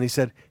feet and he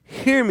said,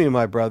 "Hear me,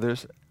 my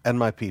brothers and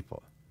my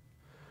people.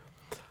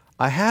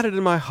 I had it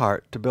in my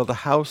heart to build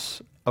a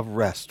house of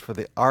rest for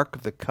the ark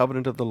of the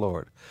covenant of the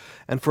Lord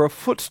and for a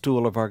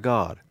footstool of our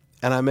God,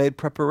 and I made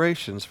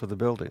preparations for the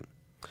building.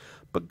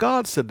 But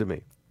God said to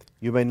me,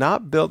 you may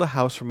not build a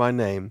house for my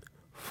name,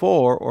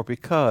 for or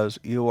because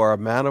you are a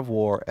man of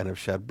war and have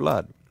shed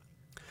blood.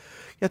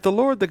 Yet the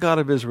Lord, the God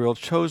of Israel,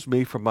 chose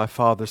me from my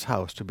father's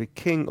house to be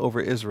king over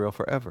Israel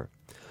forever.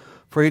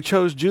 For he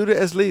chose Judah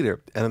as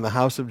leader, and in the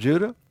house of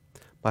Judah,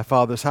 my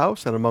father's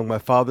house, and among my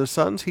father's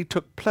sons, he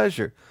took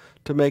pleasure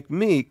to make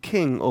me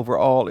king over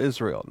all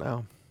Israel."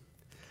 Now,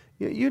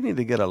 you need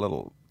to get a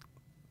little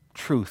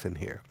truth in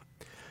here.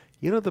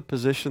 You know the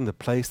position, the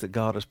place that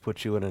God has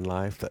put you in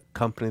life, that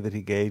company that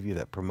he gave you,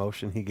 that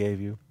promotion he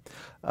gave you?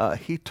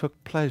 He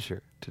took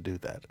pleasure to do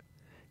that.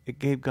 It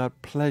gave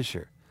God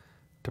pleasure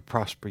to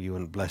prosper you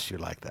and bless you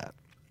like that.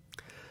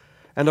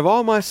 "And of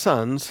all my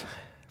sons,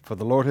 for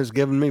the Lord has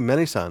given me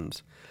many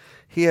sons,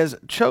 he has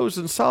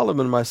chosen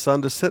Solomon, my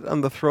son, to sit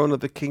on the throne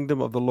of the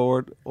kingdom of the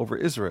Lord over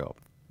Israel."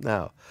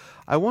 Now,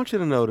 I want you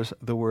to notice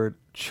the word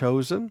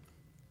chosen,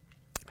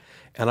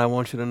 and I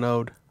want you to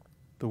note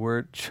the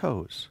word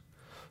chose.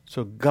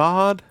 So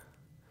God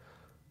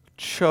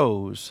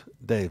chose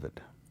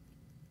David.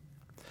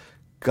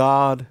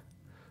 God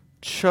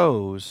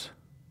chose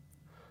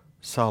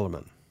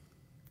Solomon.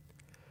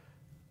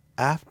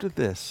 After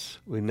this,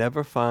 we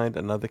never find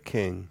another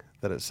king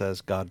that it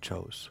says God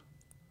chose.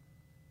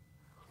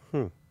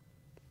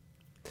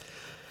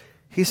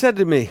 He said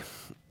to me,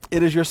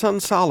 "It is your son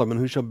Solomon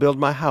who shall build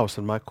my house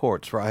and my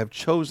courts, for I have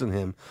chosen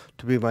him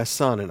to be my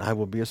son, and I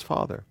will be his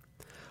father.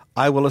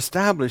 I will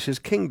establish his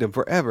kingdom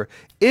forever,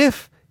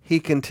 if he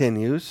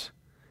continues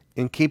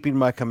in keeping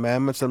my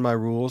commandments and my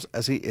rules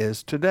as he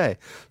is today."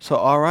 So,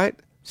 all right,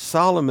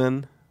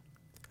 Solomon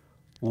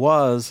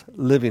was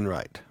living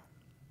right,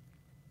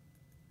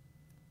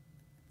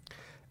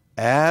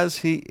 as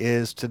he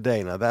is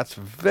today. Now, that's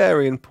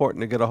very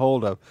important to get a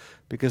hold of,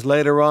 because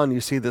later on you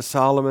see that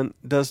Solomon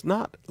does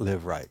not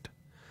live right,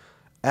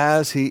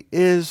 as he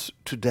is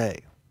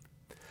today.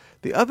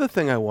 The other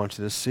thing I want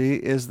you to see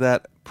is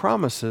that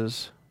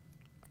promises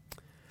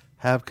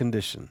have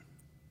condition.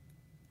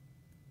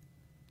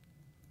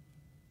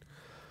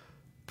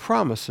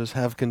 Promises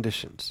have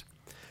conditions.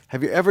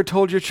 Have you ever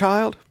told your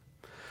child,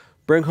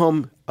 bring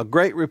home a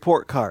great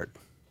report card,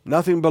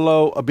 nothing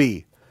below a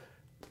B,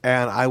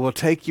 and I will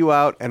take you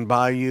out and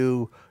buy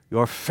you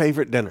your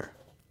favorite dinner?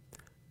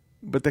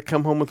 But they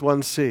come home with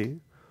 1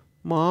 C.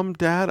 "Mom,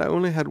 Dad, I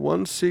only had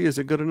 1 C. Is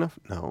it good enough?"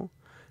 No.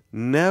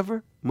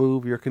 Never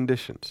move your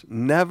conditions.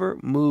 Never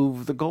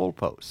move the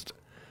goalpost.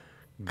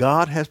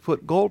 God has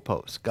put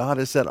goalposts. God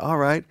has said, all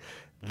right,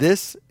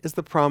 this is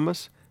the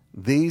promise.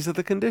 These are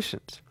the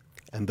conditions.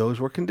 And those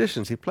were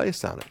conditions he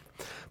placed on it.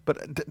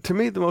 But to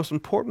me, the most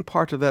important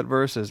part of that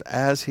verse is,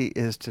 as he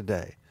is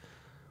today.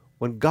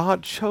 When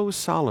God chose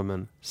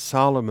Solomon,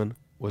 Solomon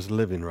was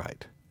living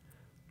right.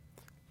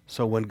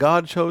 So when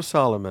God chose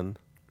Solomon,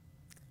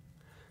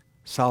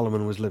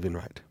 Solomon was living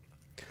right.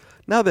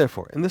 Now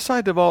therefore, in the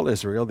sight of all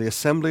Israel, the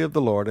assembly of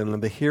the Lord, and in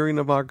the hearing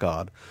of our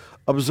God,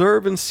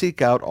 observe and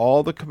seek out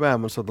all the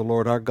commandments of the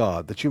Lord our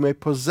God, that you may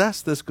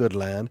possess this good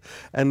land,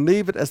 and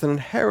leave it as an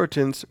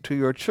inheritance to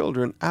your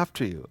children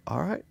after you.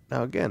 All right?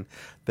 Now again,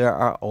 there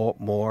are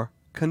more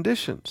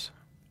conditions.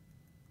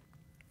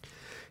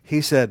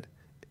 He said,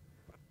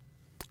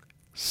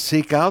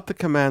 seek out the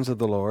commands of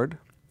the Lord,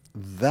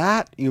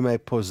 that you may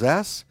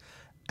possess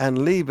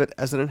and leave it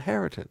as an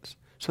inheritance.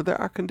 So there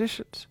are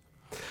conditions.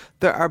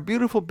 There are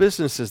beautiful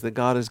businesses that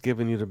God has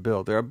given you to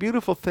build. There are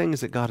beautiful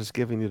things that God has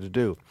given you to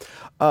do.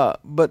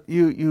 But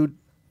you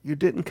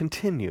didn't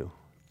continue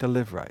to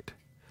live right.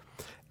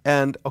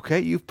 And, okay,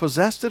 you've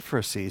possessed it for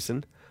a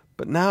season,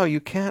 but now you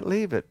can't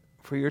leave it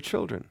for your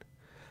children.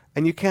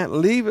 And you can't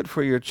leave it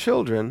for your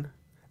children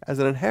as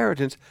an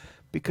inheritance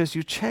because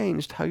you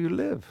changed how you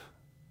live.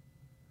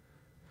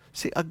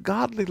 See, a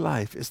godly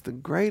life is the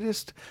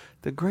greatest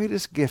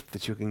gift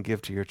that you can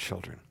give to your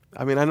children.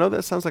 I mean, I know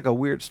that sounds like a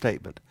weird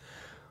statement,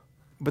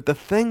 but the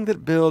thing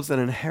that builds an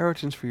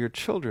inheritance for your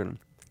children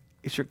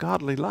is your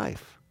godly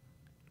life.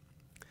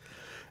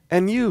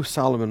 And you,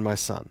 Solomon, my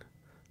son,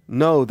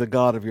 know the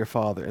God of your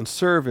father, and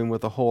serve him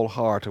with a whole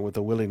heart and with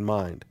a willing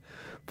mind.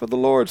 For the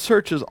Lord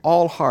searches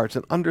all hearts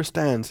and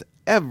understands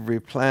every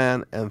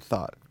plan and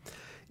thought.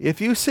 If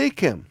you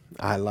seek him,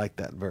 I like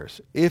that verse,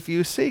 if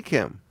you seek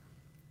him,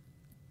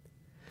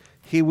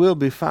 he will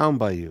be found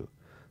by you.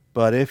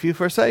 But if you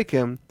forsake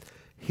him,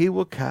 he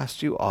will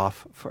cast you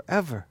off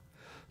forever.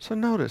 So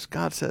notice,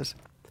 God says,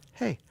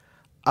 hey,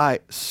 I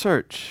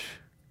search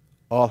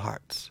all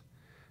hearts.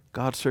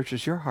 God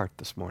searches your heart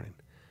this morning.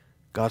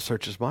 God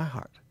searches my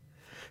heart.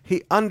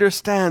 He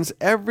understands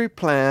every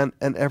plan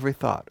and every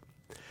thought.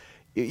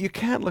 You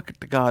can't look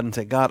at God and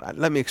say, God,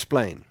 let me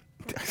explain.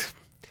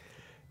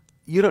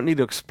 You don't need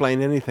to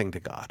explain anything to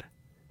God.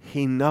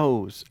 He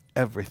knows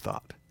every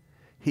thought.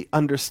 He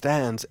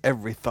understands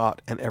every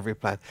thought and every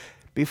plan.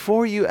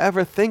 Before you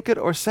ever think it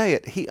or say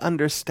it, he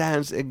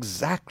understands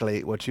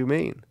exactly what you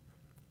mean.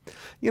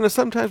 You know,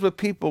 sometimes with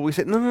people we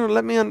say, no,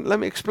 let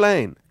me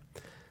explain.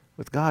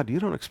 With God, you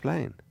don't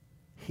explain.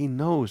 He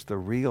knows the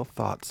real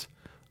thoughts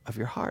of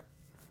your heart.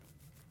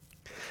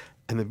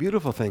 And the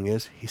beautiful thing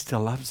is, he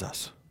still loves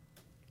us.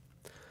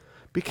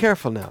 Be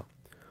careful now,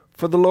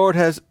 for the Lord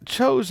has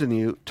chosen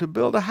you to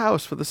build a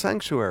house for the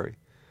sanctuary.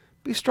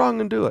 Be strong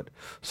and do it.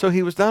 So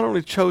he was not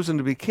only chosen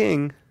to be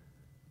king,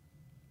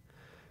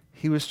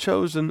 he was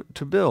chosen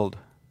to build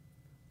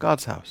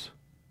God's house.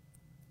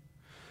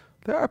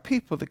 There are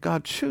people that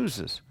God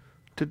chooses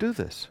to do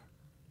this.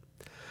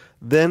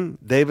 Then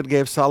David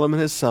gave Solomon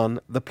his son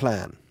the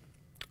plan.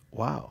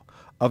 Wow.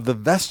 Of the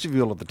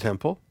vestibule of the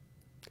temple,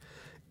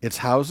 its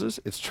houses,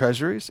 its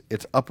treasuries,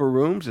 its upper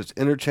rooms, its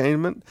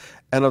entertainment,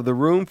 and of the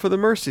room for the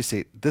mercy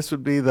seat. This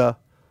would be the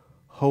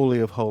Holy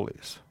of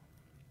Holies.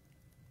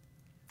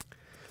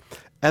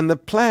 And the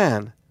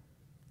plan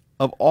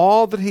of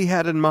all that he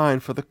had in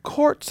mind for the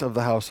courts of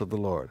the house of the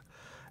Lord,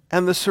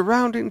 and the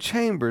surrounding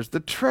chambers, the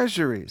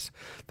treasuries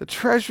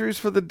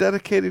for the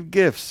dedicated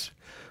gifts,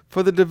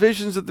 for the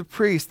divisions of the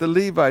priests, the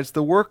Levites,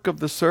 the work of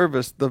the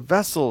service, the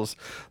vessels.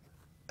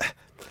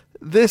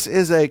 This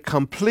is a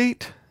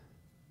complete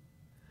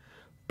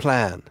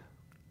plan.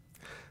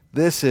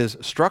 This is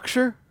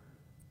structure,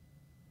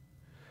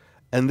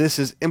 and this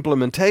is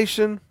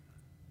implementation,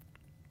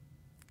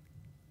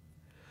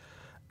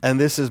 and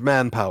this is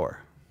manpower.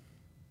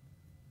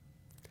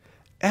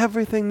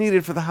 Everything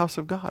needed for the house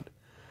of God.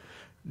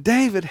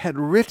 David had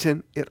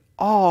written it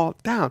all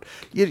down.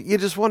 You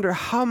just wonder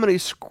how many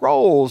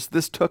scrolls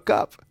this took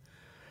up.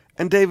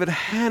 And David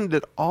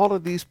handed all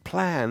of these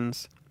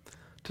plans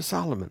to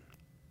Solomon.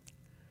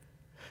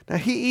 Now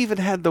he even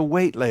had the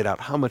weight laid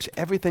out, how much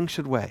everything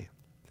should weigh.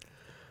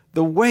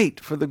 The weight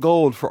for the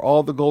gold for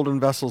all the golden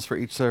vessels for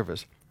each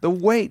service. The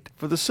weight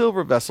for the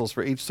silver vessels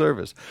for each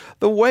service.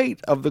 The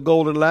weight of the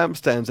golden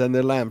lampstands and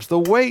their lamps. The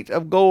weight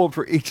of gold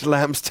for each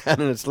lampstand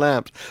and its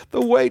lamps.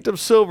 The weight of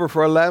silver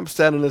for a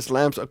lampstand and its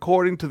lamps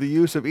according to the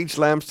use of each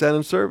lampstand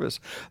and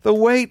service. The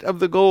weight of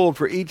the gold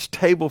for each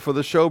table for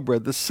the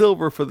showbread. The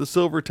silver for the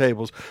silver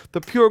tables. The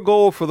pure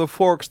gold for the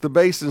forks, the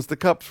basins, the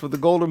cups for the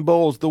golden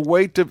bowls. The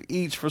weight of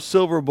each for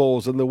silver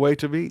bowls and the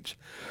weight of each.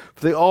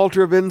 For the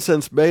altar of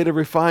incense made of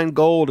refined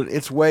gold and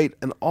its weight.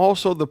 And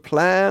also the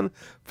plan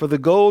for the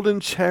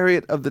golden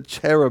chariot of the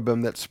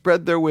cherubim that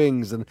spread their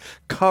wings and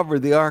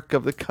covered the ark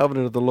of the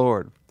covenant of the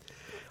Lord.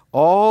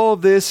 All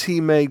this he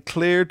made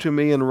clear to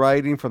me in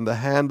writing from the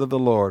hand of the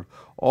Lord,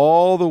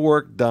 all the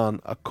work done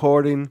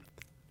according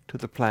to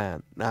the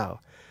plan.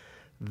 Now,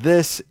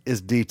 this is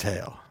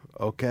detail,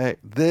 okay?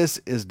 This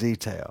is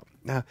detail.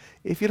 Now,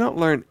 if you don't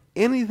learn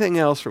anything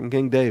else from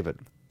King David,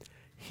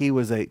 he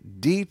was a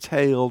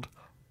detailed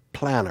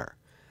planner.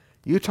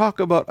 You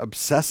talk about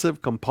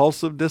obsessive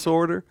compulsive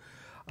disorder,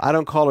 I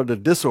don't call it a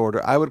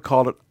disorder. I would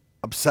call it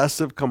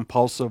obsessive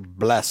compulsive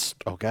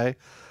blessed, okay?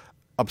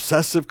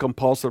 Obsessive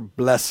compulsive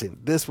blessing.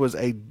 This was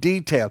a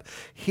detailed.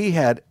 He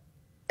had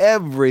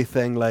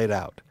everything laid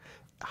out.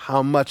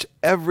 How much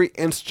every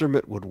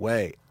instrument would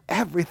weigh.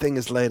 Everything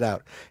is laid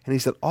out. And he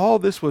said, all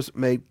this was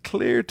made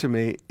clear to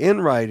me in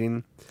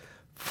writing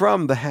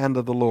from the hand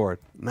of the Lord.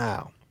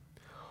 Now,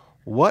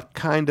 what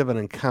kind of an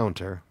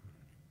encounter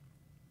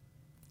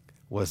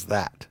was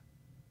that?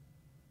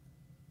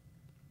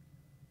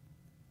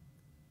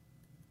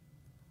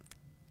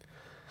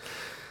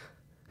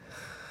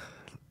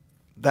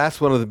 That's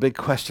one of the big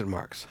question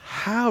marks.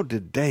 How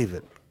did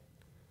David,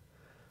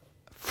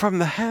 from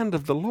the hand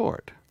of the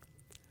Lord?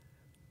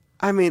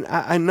 I mean,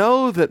 I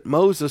know that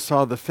Moses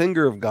saw the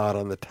finger of God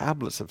on the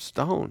tablets of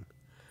stone,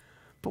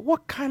 but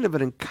what kind of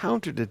an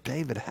encounter did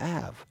David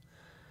have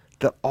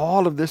that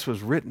all of this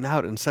was written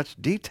out in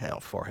such detail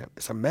for him?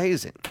 It's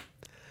amazing.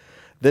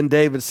 Then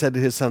David said to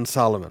his son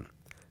Solomon,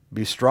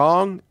 be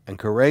strong and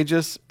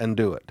courageous and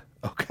do it.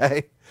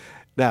 Okay?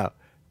 Now,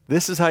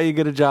 this is how you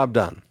get a job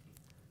done.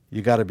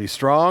 You got to be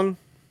strong.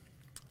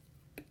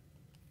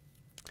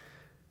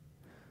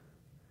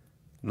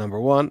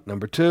 Number one.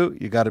 Number two,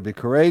 you got to be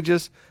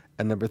courageous.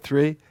 And number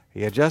three,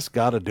 you just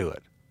got to do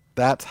it.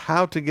 That's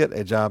how to get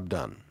a job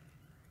done.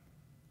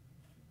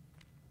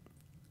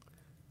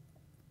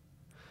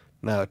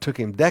 Now, it took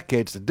him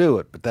decades to do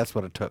it, but that's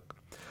what it took.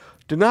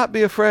 Do not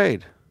be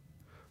afraid.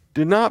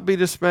 Do not be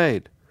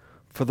dismayed.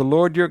 For the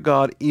Lord your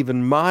God,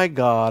 even my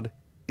God,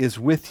 is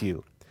with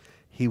you.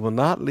 He will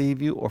not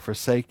leave you or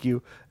forsake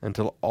you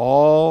until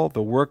all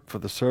the work for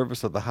the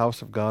service of the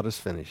house of God is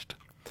finished.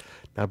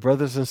 Now,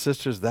 brothers and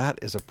sisters, that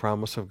is a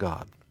promise of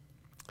God.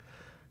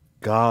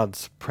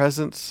 God's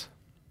presence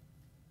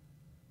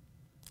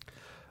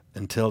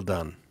until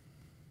done.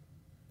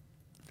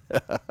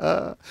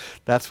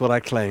 That's what I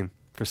claim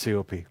for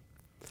COP.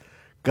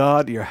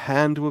 God, your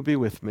hand will be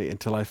with me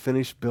until I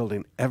finish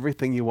building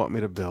everything you want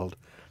me to build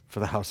for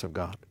the house of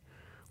God.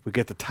 We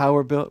get the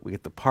tower built, we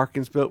get the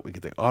parkings built, we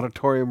get the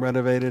auditorium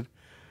renovated.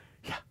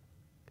 Yeah,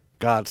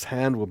 God's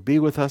hand will be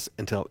with us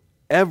until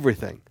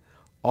everything,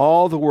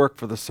 all the work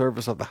for the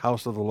service of the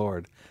house of the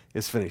Lord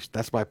is finished.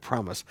 That's my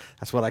promise.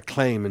 That's what I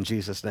claim in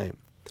Jesus' name.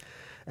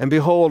 And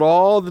behold,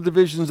 all the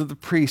divisions of the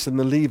priests and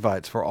the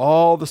Levites for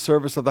all the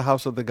service of the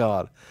house of the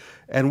God.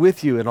 And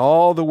with you in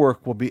all the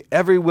work will be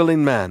every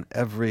willing man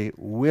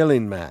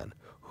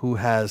who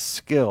has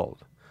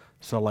skilled.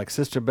 So like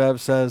Sister Bev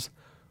says,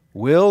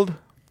 willed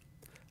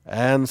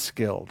and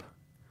skilled.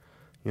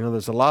 You know,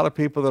 there's a lot of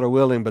people that are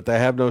willing, but they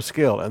have no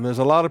skill. And there's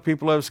a lot of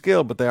people who have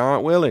skill, but they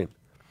aren't willing.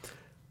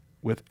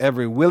 With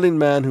every willing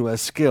man who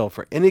has skill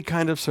for any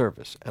kind of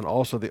service, and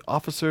also the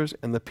officers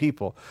and the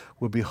people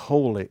will be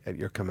wholly at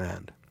your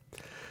command.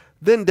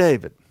 Then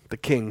David, the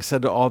king,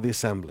 said to all the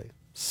assembly,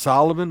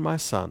 Solomon, my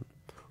son,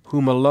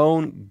 whom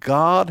alone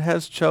God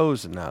has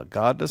chosen. Now,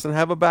 God doesn't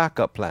have a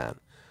backup plan.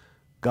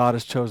 God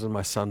has chosen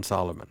my son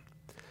Solomon.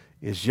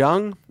 Is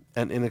young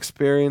and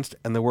inexperienced,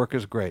 and the work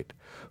is great.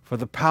 For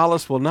the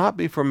palace will not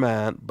be for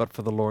man, but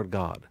for the Lord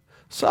God.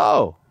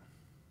 So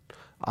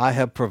I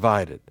have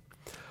provided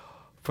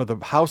for the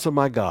house of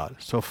my God,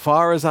 so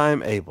far as I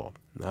am able.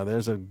 Now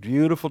there's a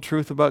beautiful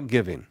truth about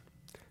giving.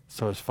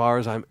 So as far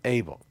as I'm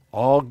able.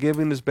 All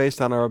giving is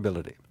based on our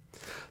ability.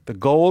 The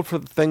gold for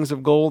the things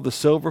of gold, the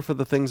silver for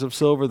the things of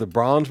silver, the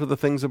bronze for the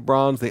things of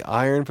bronze, the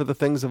iron for the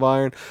things of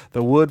iron,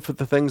 the wood for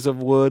the things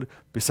of wood,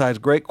 besides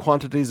great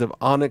quantities of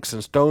onyx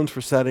and stones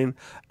for setting,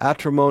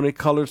 atrimony,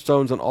 colored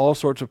stones, and all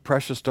sorts of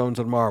precious stones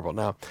and marble.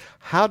 Now,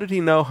 how did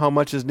he know how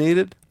much is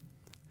needed?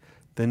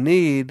 The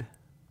need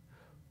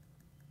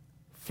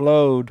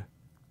flowed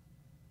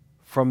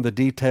from the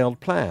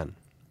detailed plan.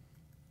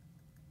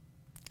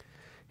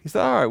 He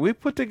said, all right, we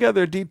put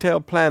together a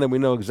detailed plan and we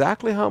know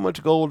exactly how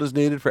much gold is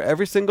needed for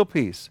every single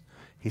piece.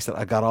 He said,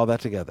 I got all that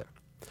together.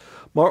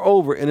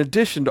 Moreover, in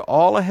addition to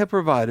all I have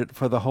provided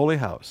for the holy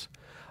house,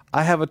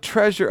 I have a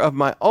treasure of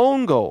my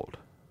own gold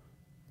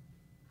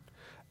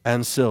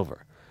and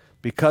silver.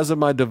 Because of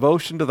my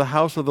devotion to the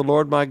house of the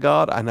Lord my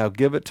God, I now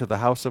give it to the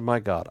house of my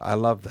God. I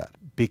love that.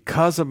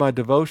 Because of my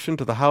devotion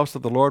to the house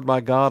of the Lord my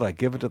God, I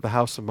give it to the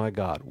house of my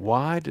God.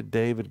 Why did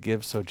David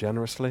give so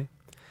generously?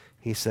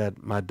 He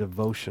said, my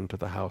devotion to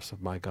the house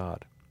of my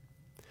God.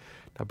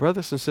 Now,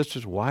 brothers and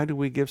sisters, why do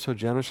we give so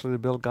generously to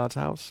build God's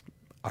house?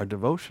 Our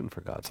devotion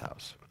for God's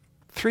house.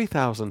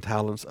 3,000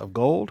 talents of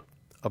gold,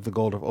 of the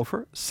gold of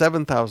Ophir,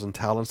 7,000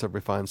 talents of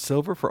refined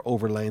silver for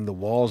overlaying the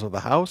walls of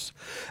the house,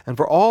 and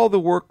for all the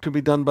work to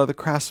be done by the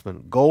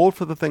craftsmen, gold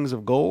for the things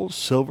of gold,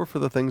 silver for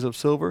the things of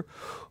silver.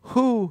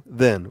 Who,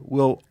 then,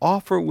 will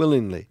offer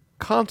willingly,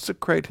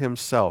 consecrate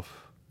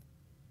himself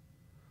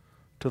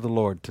to the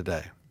Lord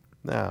today?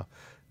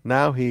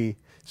 Now he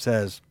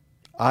says,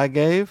 I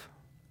gave,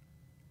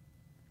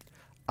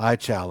 I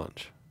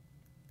challenge.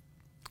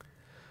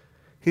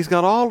 He's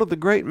got all of the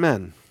great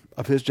men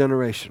of his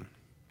generation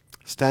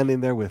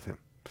standing there with him.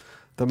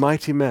 The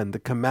mighty men, the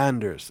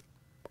commanders,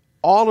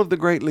 all of the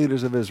great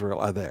leaders of Israel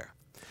are there.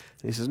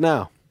 And he says,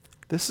 now,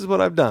 this is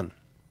what I've done.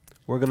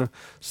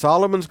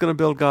 Solomon's going to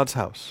build God's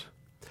house.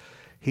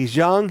 He's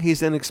young,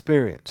 he's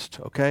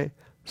inexperienced, okay?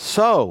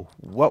 So,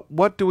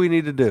 what do we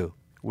need to do?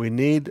 We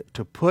need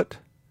to put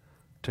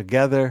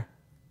together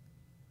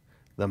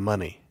the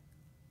money.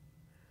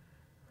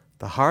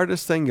 The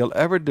hardest thing you'll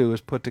ever do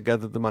is put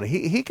together the money.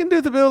 He can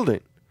do the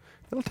building.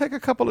 It'll take a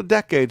couple of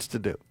decades to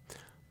do.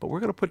 But we're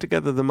going to put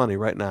together the money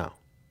right now.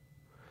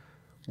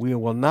 We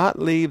will not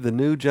leave the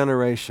new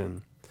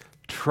generation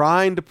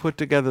trying to put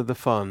together the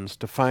funds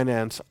to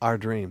finance our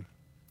dream.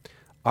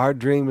 Our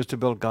dream is to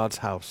build God's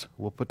house.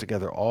 We'll put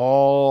together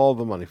all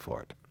the money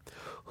for it.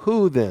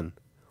 Who then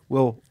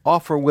will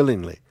offer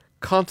willingly,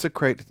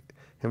 consecrate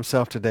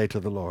himself today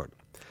to the Lord?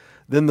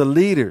 Then the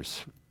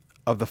leaders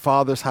of the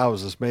fathers'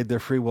 houses made their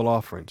free will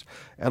offerings,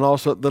 and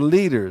also the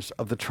leaders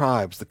of the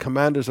tribes, the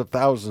commanders of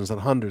thousands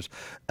and hundreds,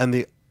 and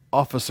the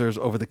officers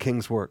over the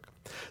king's work.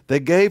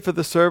 They gave for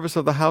the service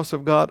of the house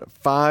of God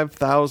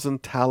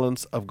 5,000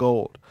 talents of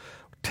gold,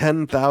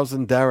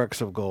 10,000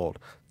 derricks of gold,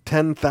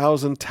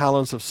 10,000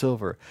 talents of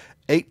silver,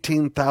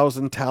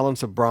 18,000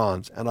 talents of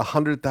bronze, and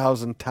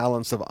 100,000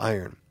 talents of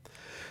iron.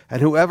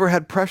 And whoever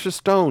had precious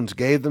stones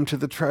gave them to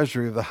the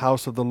treasury of the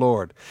house of the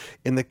Lord,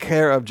 in the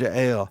care of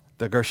Jael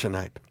the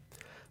Gershonite.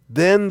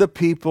 Then the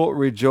people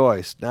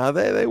rejoiced. Now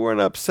they weren't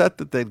upset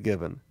that they'd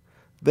given.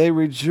 They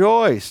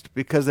rejoiced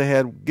because they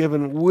had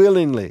given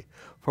willingly,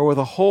 for with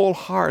a whole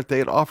heart they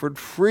had offered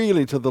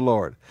freely to the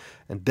Lord.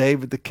 And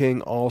David the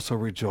king also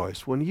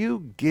rejoiced. When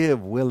you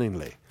give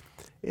willingly,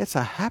 it's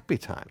a happy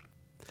time.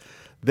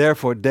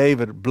 Therefore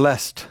David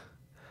blessed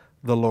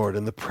the Lord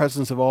in the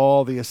presence of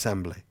all the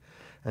assembly.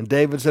 And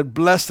David said,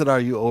 Blessed are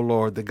you, O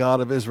Lord, the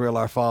God of Israel,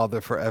 our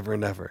Father, forever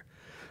and ever.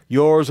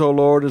 Yours, O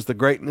Lord, is the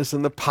greatness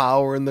and the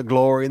power and the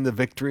glory and the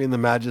victory and the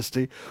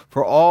majesty,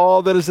 for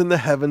all that is in the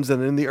heavens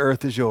and in the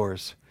earth is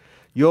yours.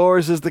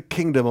 Yours is the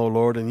kingdom, O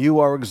Lord, and you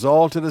are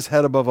exalted as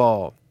head above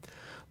all.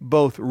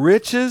 Both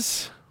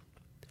riches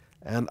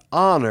and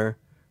honor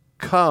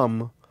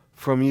come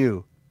from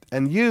you,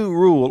 and you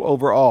rule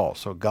over all.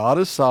 So God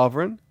is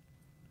sovereign.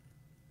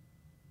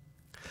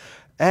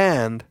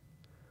 And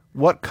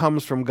what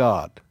comes from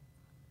God?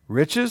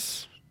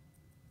 Riches,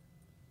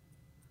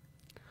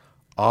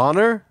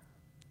 honor,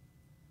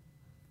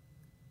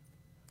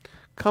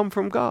 come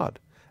from God,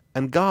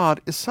 and God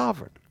is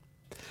sovereign.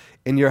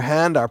 In your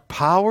hand are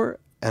power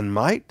and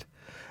might,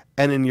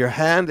 and in your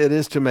hand it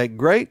is to make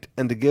great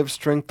and to give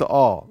strength to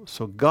all.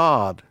 So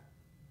God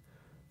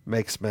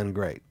makes men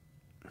great.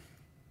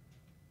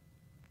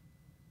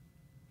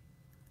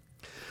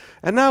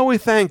 And now we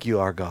thank you,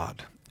 our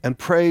God, and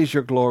praise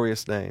your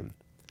glorious name.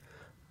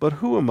 But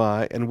who am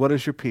I, and what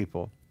is your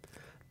people,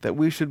 that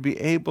we should be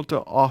able to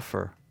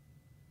offer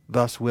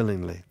thus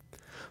willingly?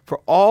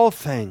 For all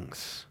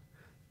things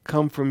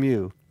come from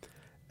you,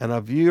 and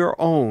of your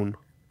own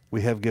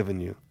we have given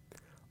you.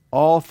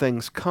 All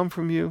things come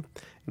from you.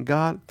 And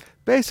God,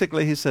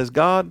 basically he says,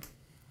 God,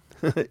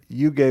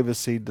 you gave us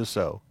seed to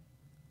sow.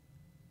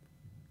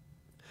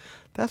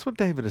 That's what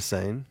David is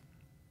saying.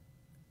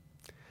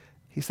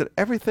 He said,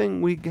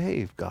 everything we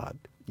gave, God,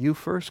 you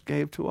first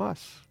gave to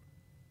us.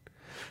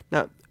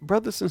 Now,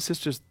 brothers and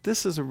sisters,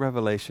 this is a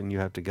revelation you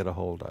have to get a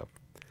hold of.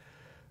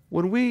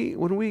 When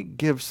we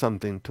give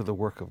something to the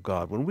work of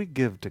God, when we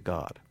give to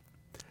God,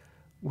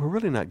 we're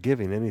really not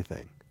giving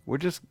anything. We're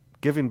just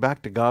giving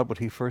back to God what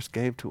he first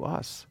gave to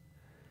us.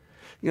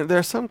 You know, there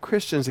are some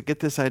Christians that get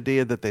this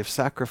idea that they've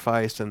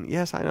sacrificed, and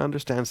yes, I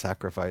understand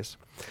sacrifice,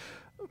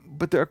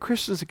 but there are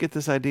Christians that get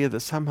this idea that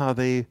somehow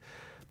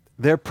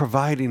they're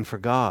providing for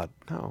God.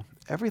 No,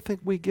 everything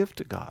we give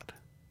to God.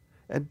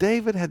 And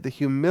David had the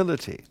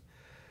humility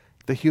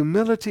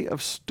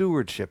of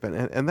stewardship,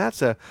 and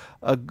that's a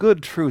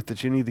good truth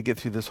that you need to get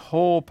through this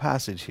whole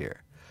passage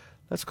here.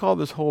 Let's call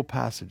this whole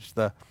passage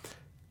the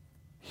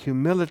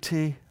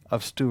humility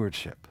of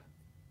stewardship.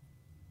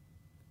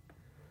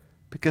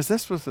 Because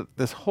that's what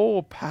this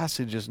whole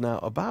passage is now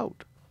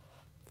about.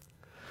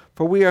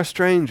 For we are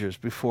strangers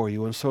before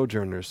you and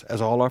sojourners,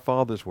 as all our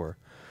fathers were.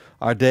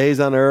 Our days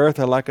on earth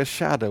are like a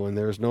shadow, and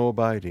there is no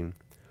abiding.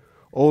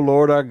 O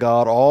Lord our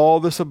God, all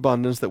this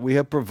abundance that we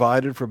have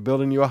provided for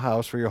building you a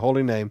house for your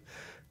holy name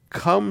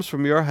comes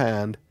from your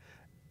hand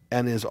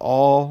and is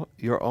all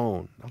your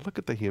own. Now look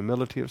at the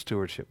humility of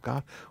stewardship.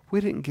 God, we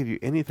didn't give you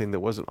anything that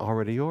wasn't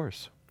already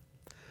yours.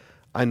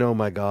 I know,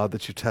 my God,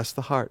 that you test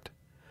the heart.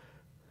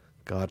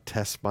 God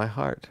tests my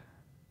heart.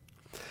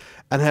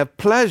 And have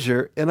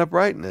pleasure in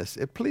uprightness.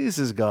 It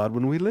pleases God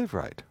when we live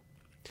right.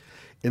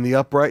 In the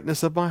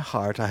uprightness of my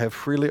heart I have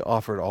freely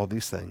offered all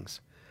these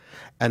things.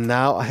 And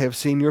now I have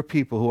seen your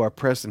people who are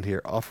present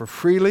here offer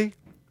freely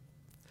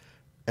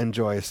and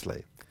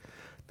joyously.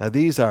 Now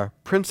these are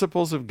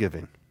principles of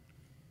giving.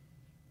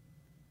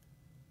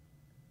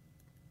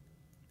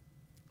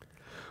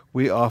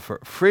 We offer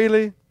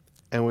freely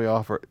and we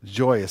offer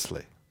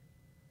joyously.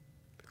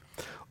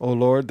 O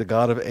Lord, the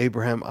God of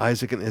Abraham,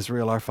 Isaac, and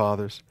Israel, our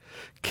fathers,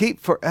 keep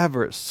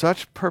forever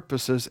such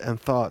purposes and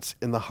thoughts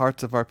in the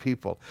hearts of our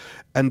people,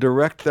 and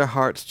direct their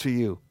hearts to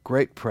you.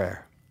 Great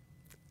prayer.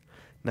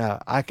 Now,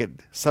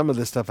 some of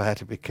this stuff I had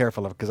to be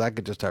careful of because I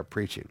could just start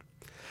preaching.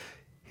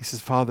 He says,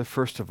 Father,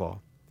 first of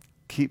all,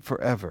 keep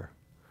forever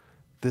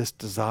this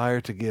desire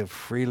to give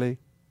freely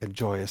and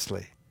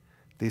joyously,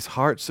 these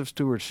hearts of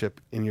stewardship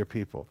in your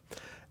people.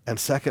 And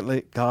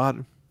secondly,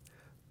 God,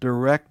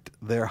 direct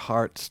their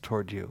hearts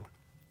toward you.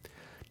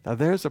 Now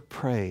there's a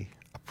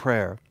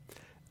prayer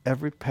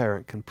every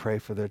parent can pray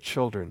for their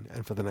children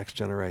and for the next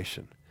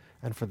generation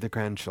and for their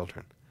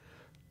grandchildren.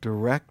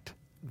 Direct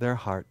their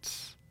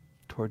hearts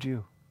toward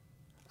you.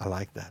 I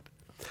like that.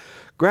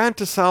 Grant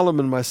to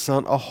Solomon, my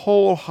son, a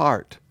whole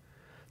heart,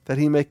 that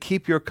he may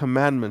keep your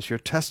commandments, your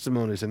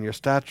testimonies, and your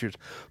statutes,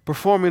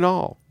 performing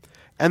all,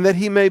 and that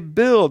he may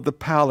build the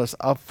palace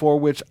for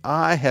which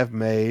I have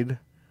made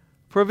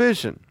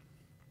provision.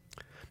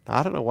 Now,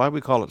 I don't know why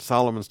we call it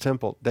Solomon's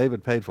temple.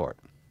 David paid for it.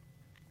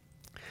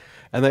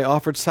 And they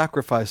offered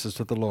sacrifices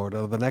to the Lord,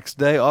 and the next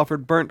day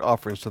offered burnt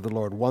offerings to the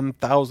Lord,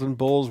 1,000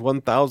 bulls,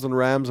 1,000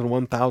 rams, and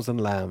 1,000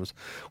 lambs,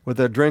 with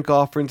their drink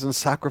offerings and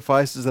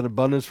sacrifices in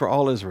abundance for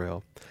all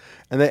Israel.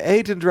 And they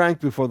ate and drank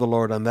before the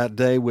Lord on that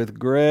day with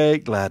great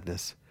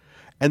gladness.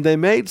 And they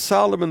made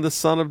Solomon the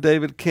son of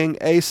David king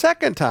a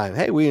second time.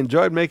 Hey, we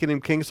enjoyed making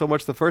him king so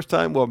much the first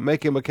time, we'll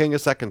make him a king a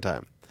second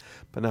time.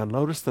 But now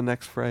notice the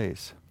next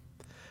phrase.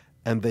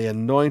 And they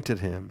anointed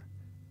him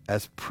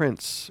as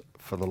prince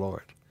for the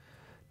Lord.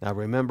 Now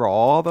remember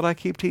all that I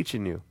keep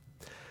teaching you.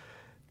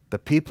 The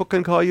people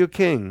can call you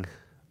king,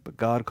 but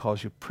God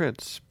calls you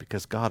prince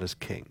because God is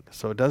king.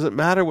 So it doesn't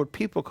matter what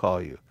people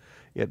call you.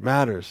 It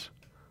matters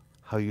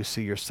how you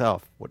see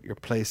yourself, what your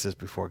place is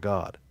before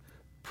God.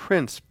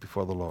 Prince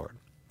before the Lord.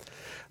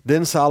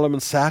 Then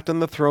Solomon sat on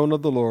the throne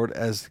of the Lord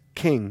as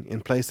king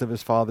in place of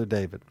his father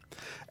David.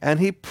 And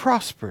he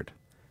prospered,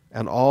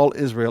 and all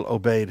Israel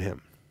obeyed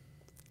him.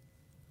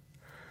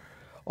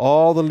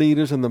 All the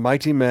leaders and the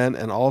mighty men,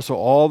 and also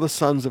all the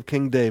sons of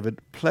King David,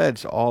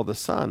 pledged all the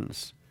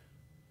sons,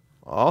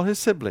 all his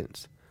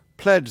siblings,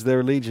 pledged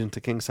their allegiance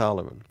to King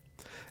Solomon.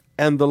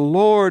 And the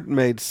Lord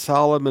made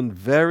Solomon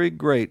very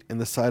great in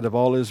the sight of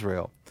all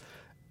Israel,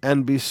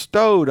 and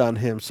bestowed on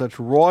him such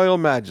royal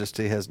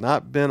majesty as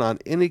not been on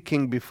any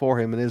king before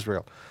him in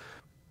Israel.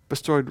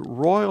 Bestowed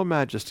royal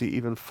majesty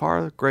even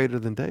far greater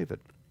than David.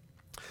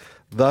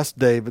 Thus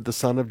David, the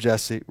son of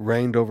Jesse,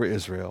 reigned over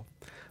Israel.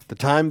 The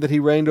time that he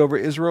reigned over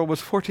Israel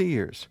was 40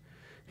 years.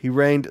 He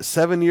reigned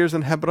 7 years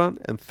in Hebron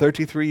and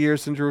 33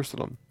 years in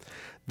Jerusalem.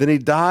 Then he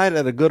died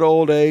at a good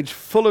old age,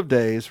 full of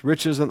days,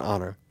 riches, and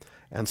honor.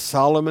 And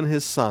Solomon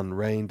his son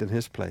reigned in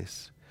his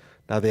place.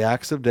 Now the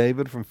acts of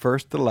David from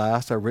first to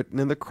last are written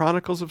in the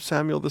chronicles of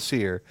Samuel the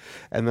seer,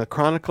 and the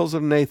chronicles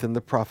of Nathan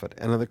the prophet,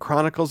 and in the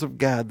chronicles of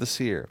Gad the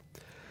seer,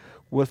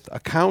 with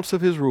accounts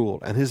of his rule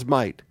and his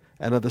might,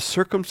 and of the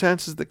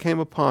circumstances that came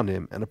upon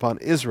him, and upon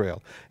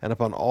Israel, and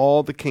upon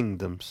all the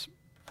kingdoms,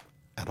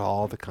 and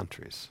all the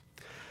countries.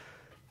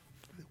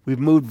 We've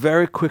moved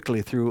very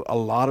quickly through a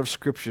lot of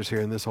scriptures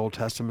here in this Old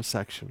Testament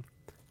section.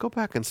 Go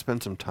back and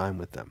spend some time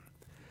with them.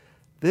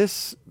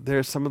 There's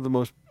some of the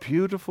most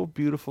beautiful,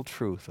 beautiful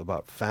truth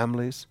about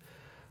families,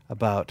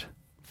 about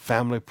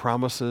family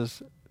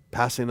promises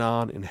passing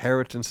on,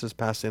 inheritances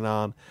passing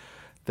on.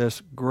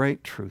 There's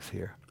great truth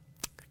here.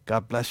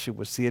 God bless you.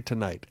 We'll see you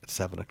tonight at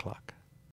 7 o'clock.